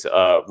always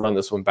run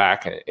this one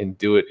back and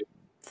do it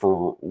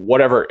for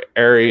whatever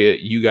area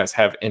you guys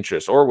have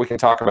interest, or we can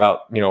talk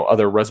about,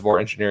 other reservoir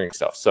engineering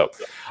stuff. So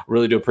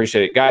really do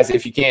appreciate it, guys.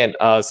 If you can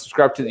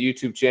subscribe to the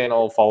YouTube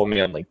channel, follow me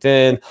on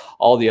LinkedIn,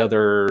 all the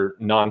other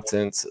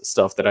nonsense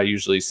stuff that I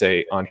usually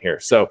say on here.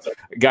 So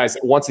guys,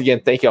 once again,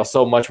 thank y'all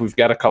so much. We've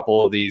got a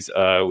couple of these,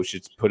 we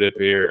should put it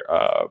here.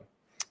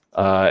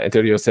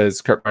 Antonio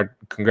says, Kurt,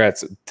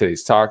 congrats.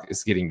 Today's talk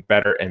is getting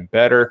better and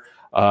better.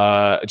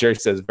 Jerry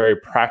says, very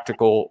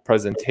practical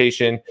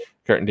presentation.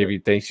 Kurt and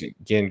David, thanks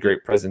again.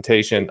 Great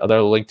presentation. Other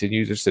LinkedIn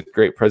user said,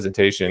 great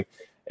presentation.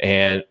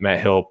 And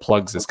Matt Hill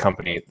plugs his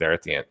company there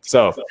at the end.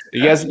 So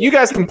you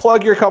guys can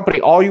plug your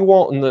company all you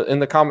want in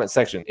the comment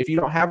section. If you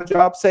don't have a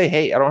job, say,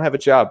 hey, I don't have a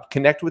job.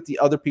 Connect with the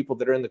other people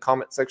that are in the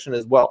comment section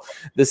as well.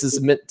 This is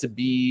meant to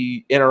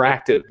be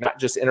interactive, not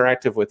just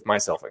interactive with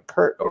myself and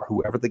Kurt or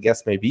whoever the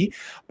guest may be,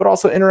 but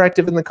also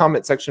interactive in the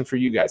comment section for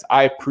you guys.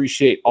 I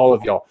appreciate all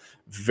of y'all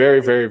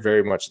very, very,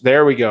 very much.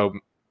 There we go.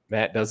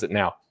 Matt does it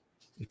now.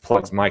 He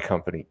plugs my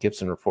company,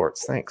 Gibson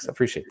Reports. Thanks. I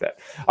appreciate that.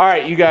 All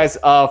right, you guys,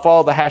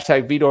 follow the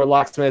hashtag Vidor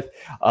Locksmith.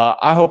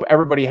 I hope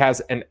everybody has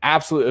an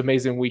absolute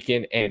amazing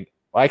weekend. And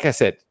like I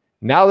said,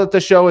 now that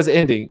the show is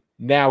ending,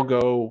 now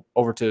go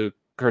over to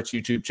Kurt's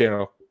YouTube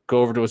channel,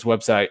 go over to his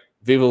website,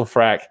 Viva La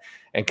Frac,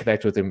 and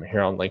connect with him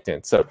here on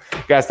LinkedIn. So,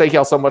 guys, thank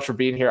y'all so much for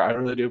being here. I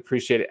really do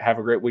appreciate it. Have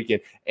a great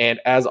weekend. And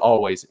as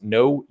always,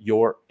 know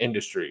your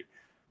industry.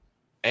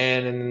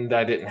 And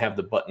I didn't have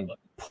the button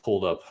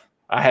pulled up.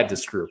 I had to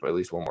screw up at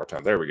least one more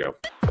time. There we go.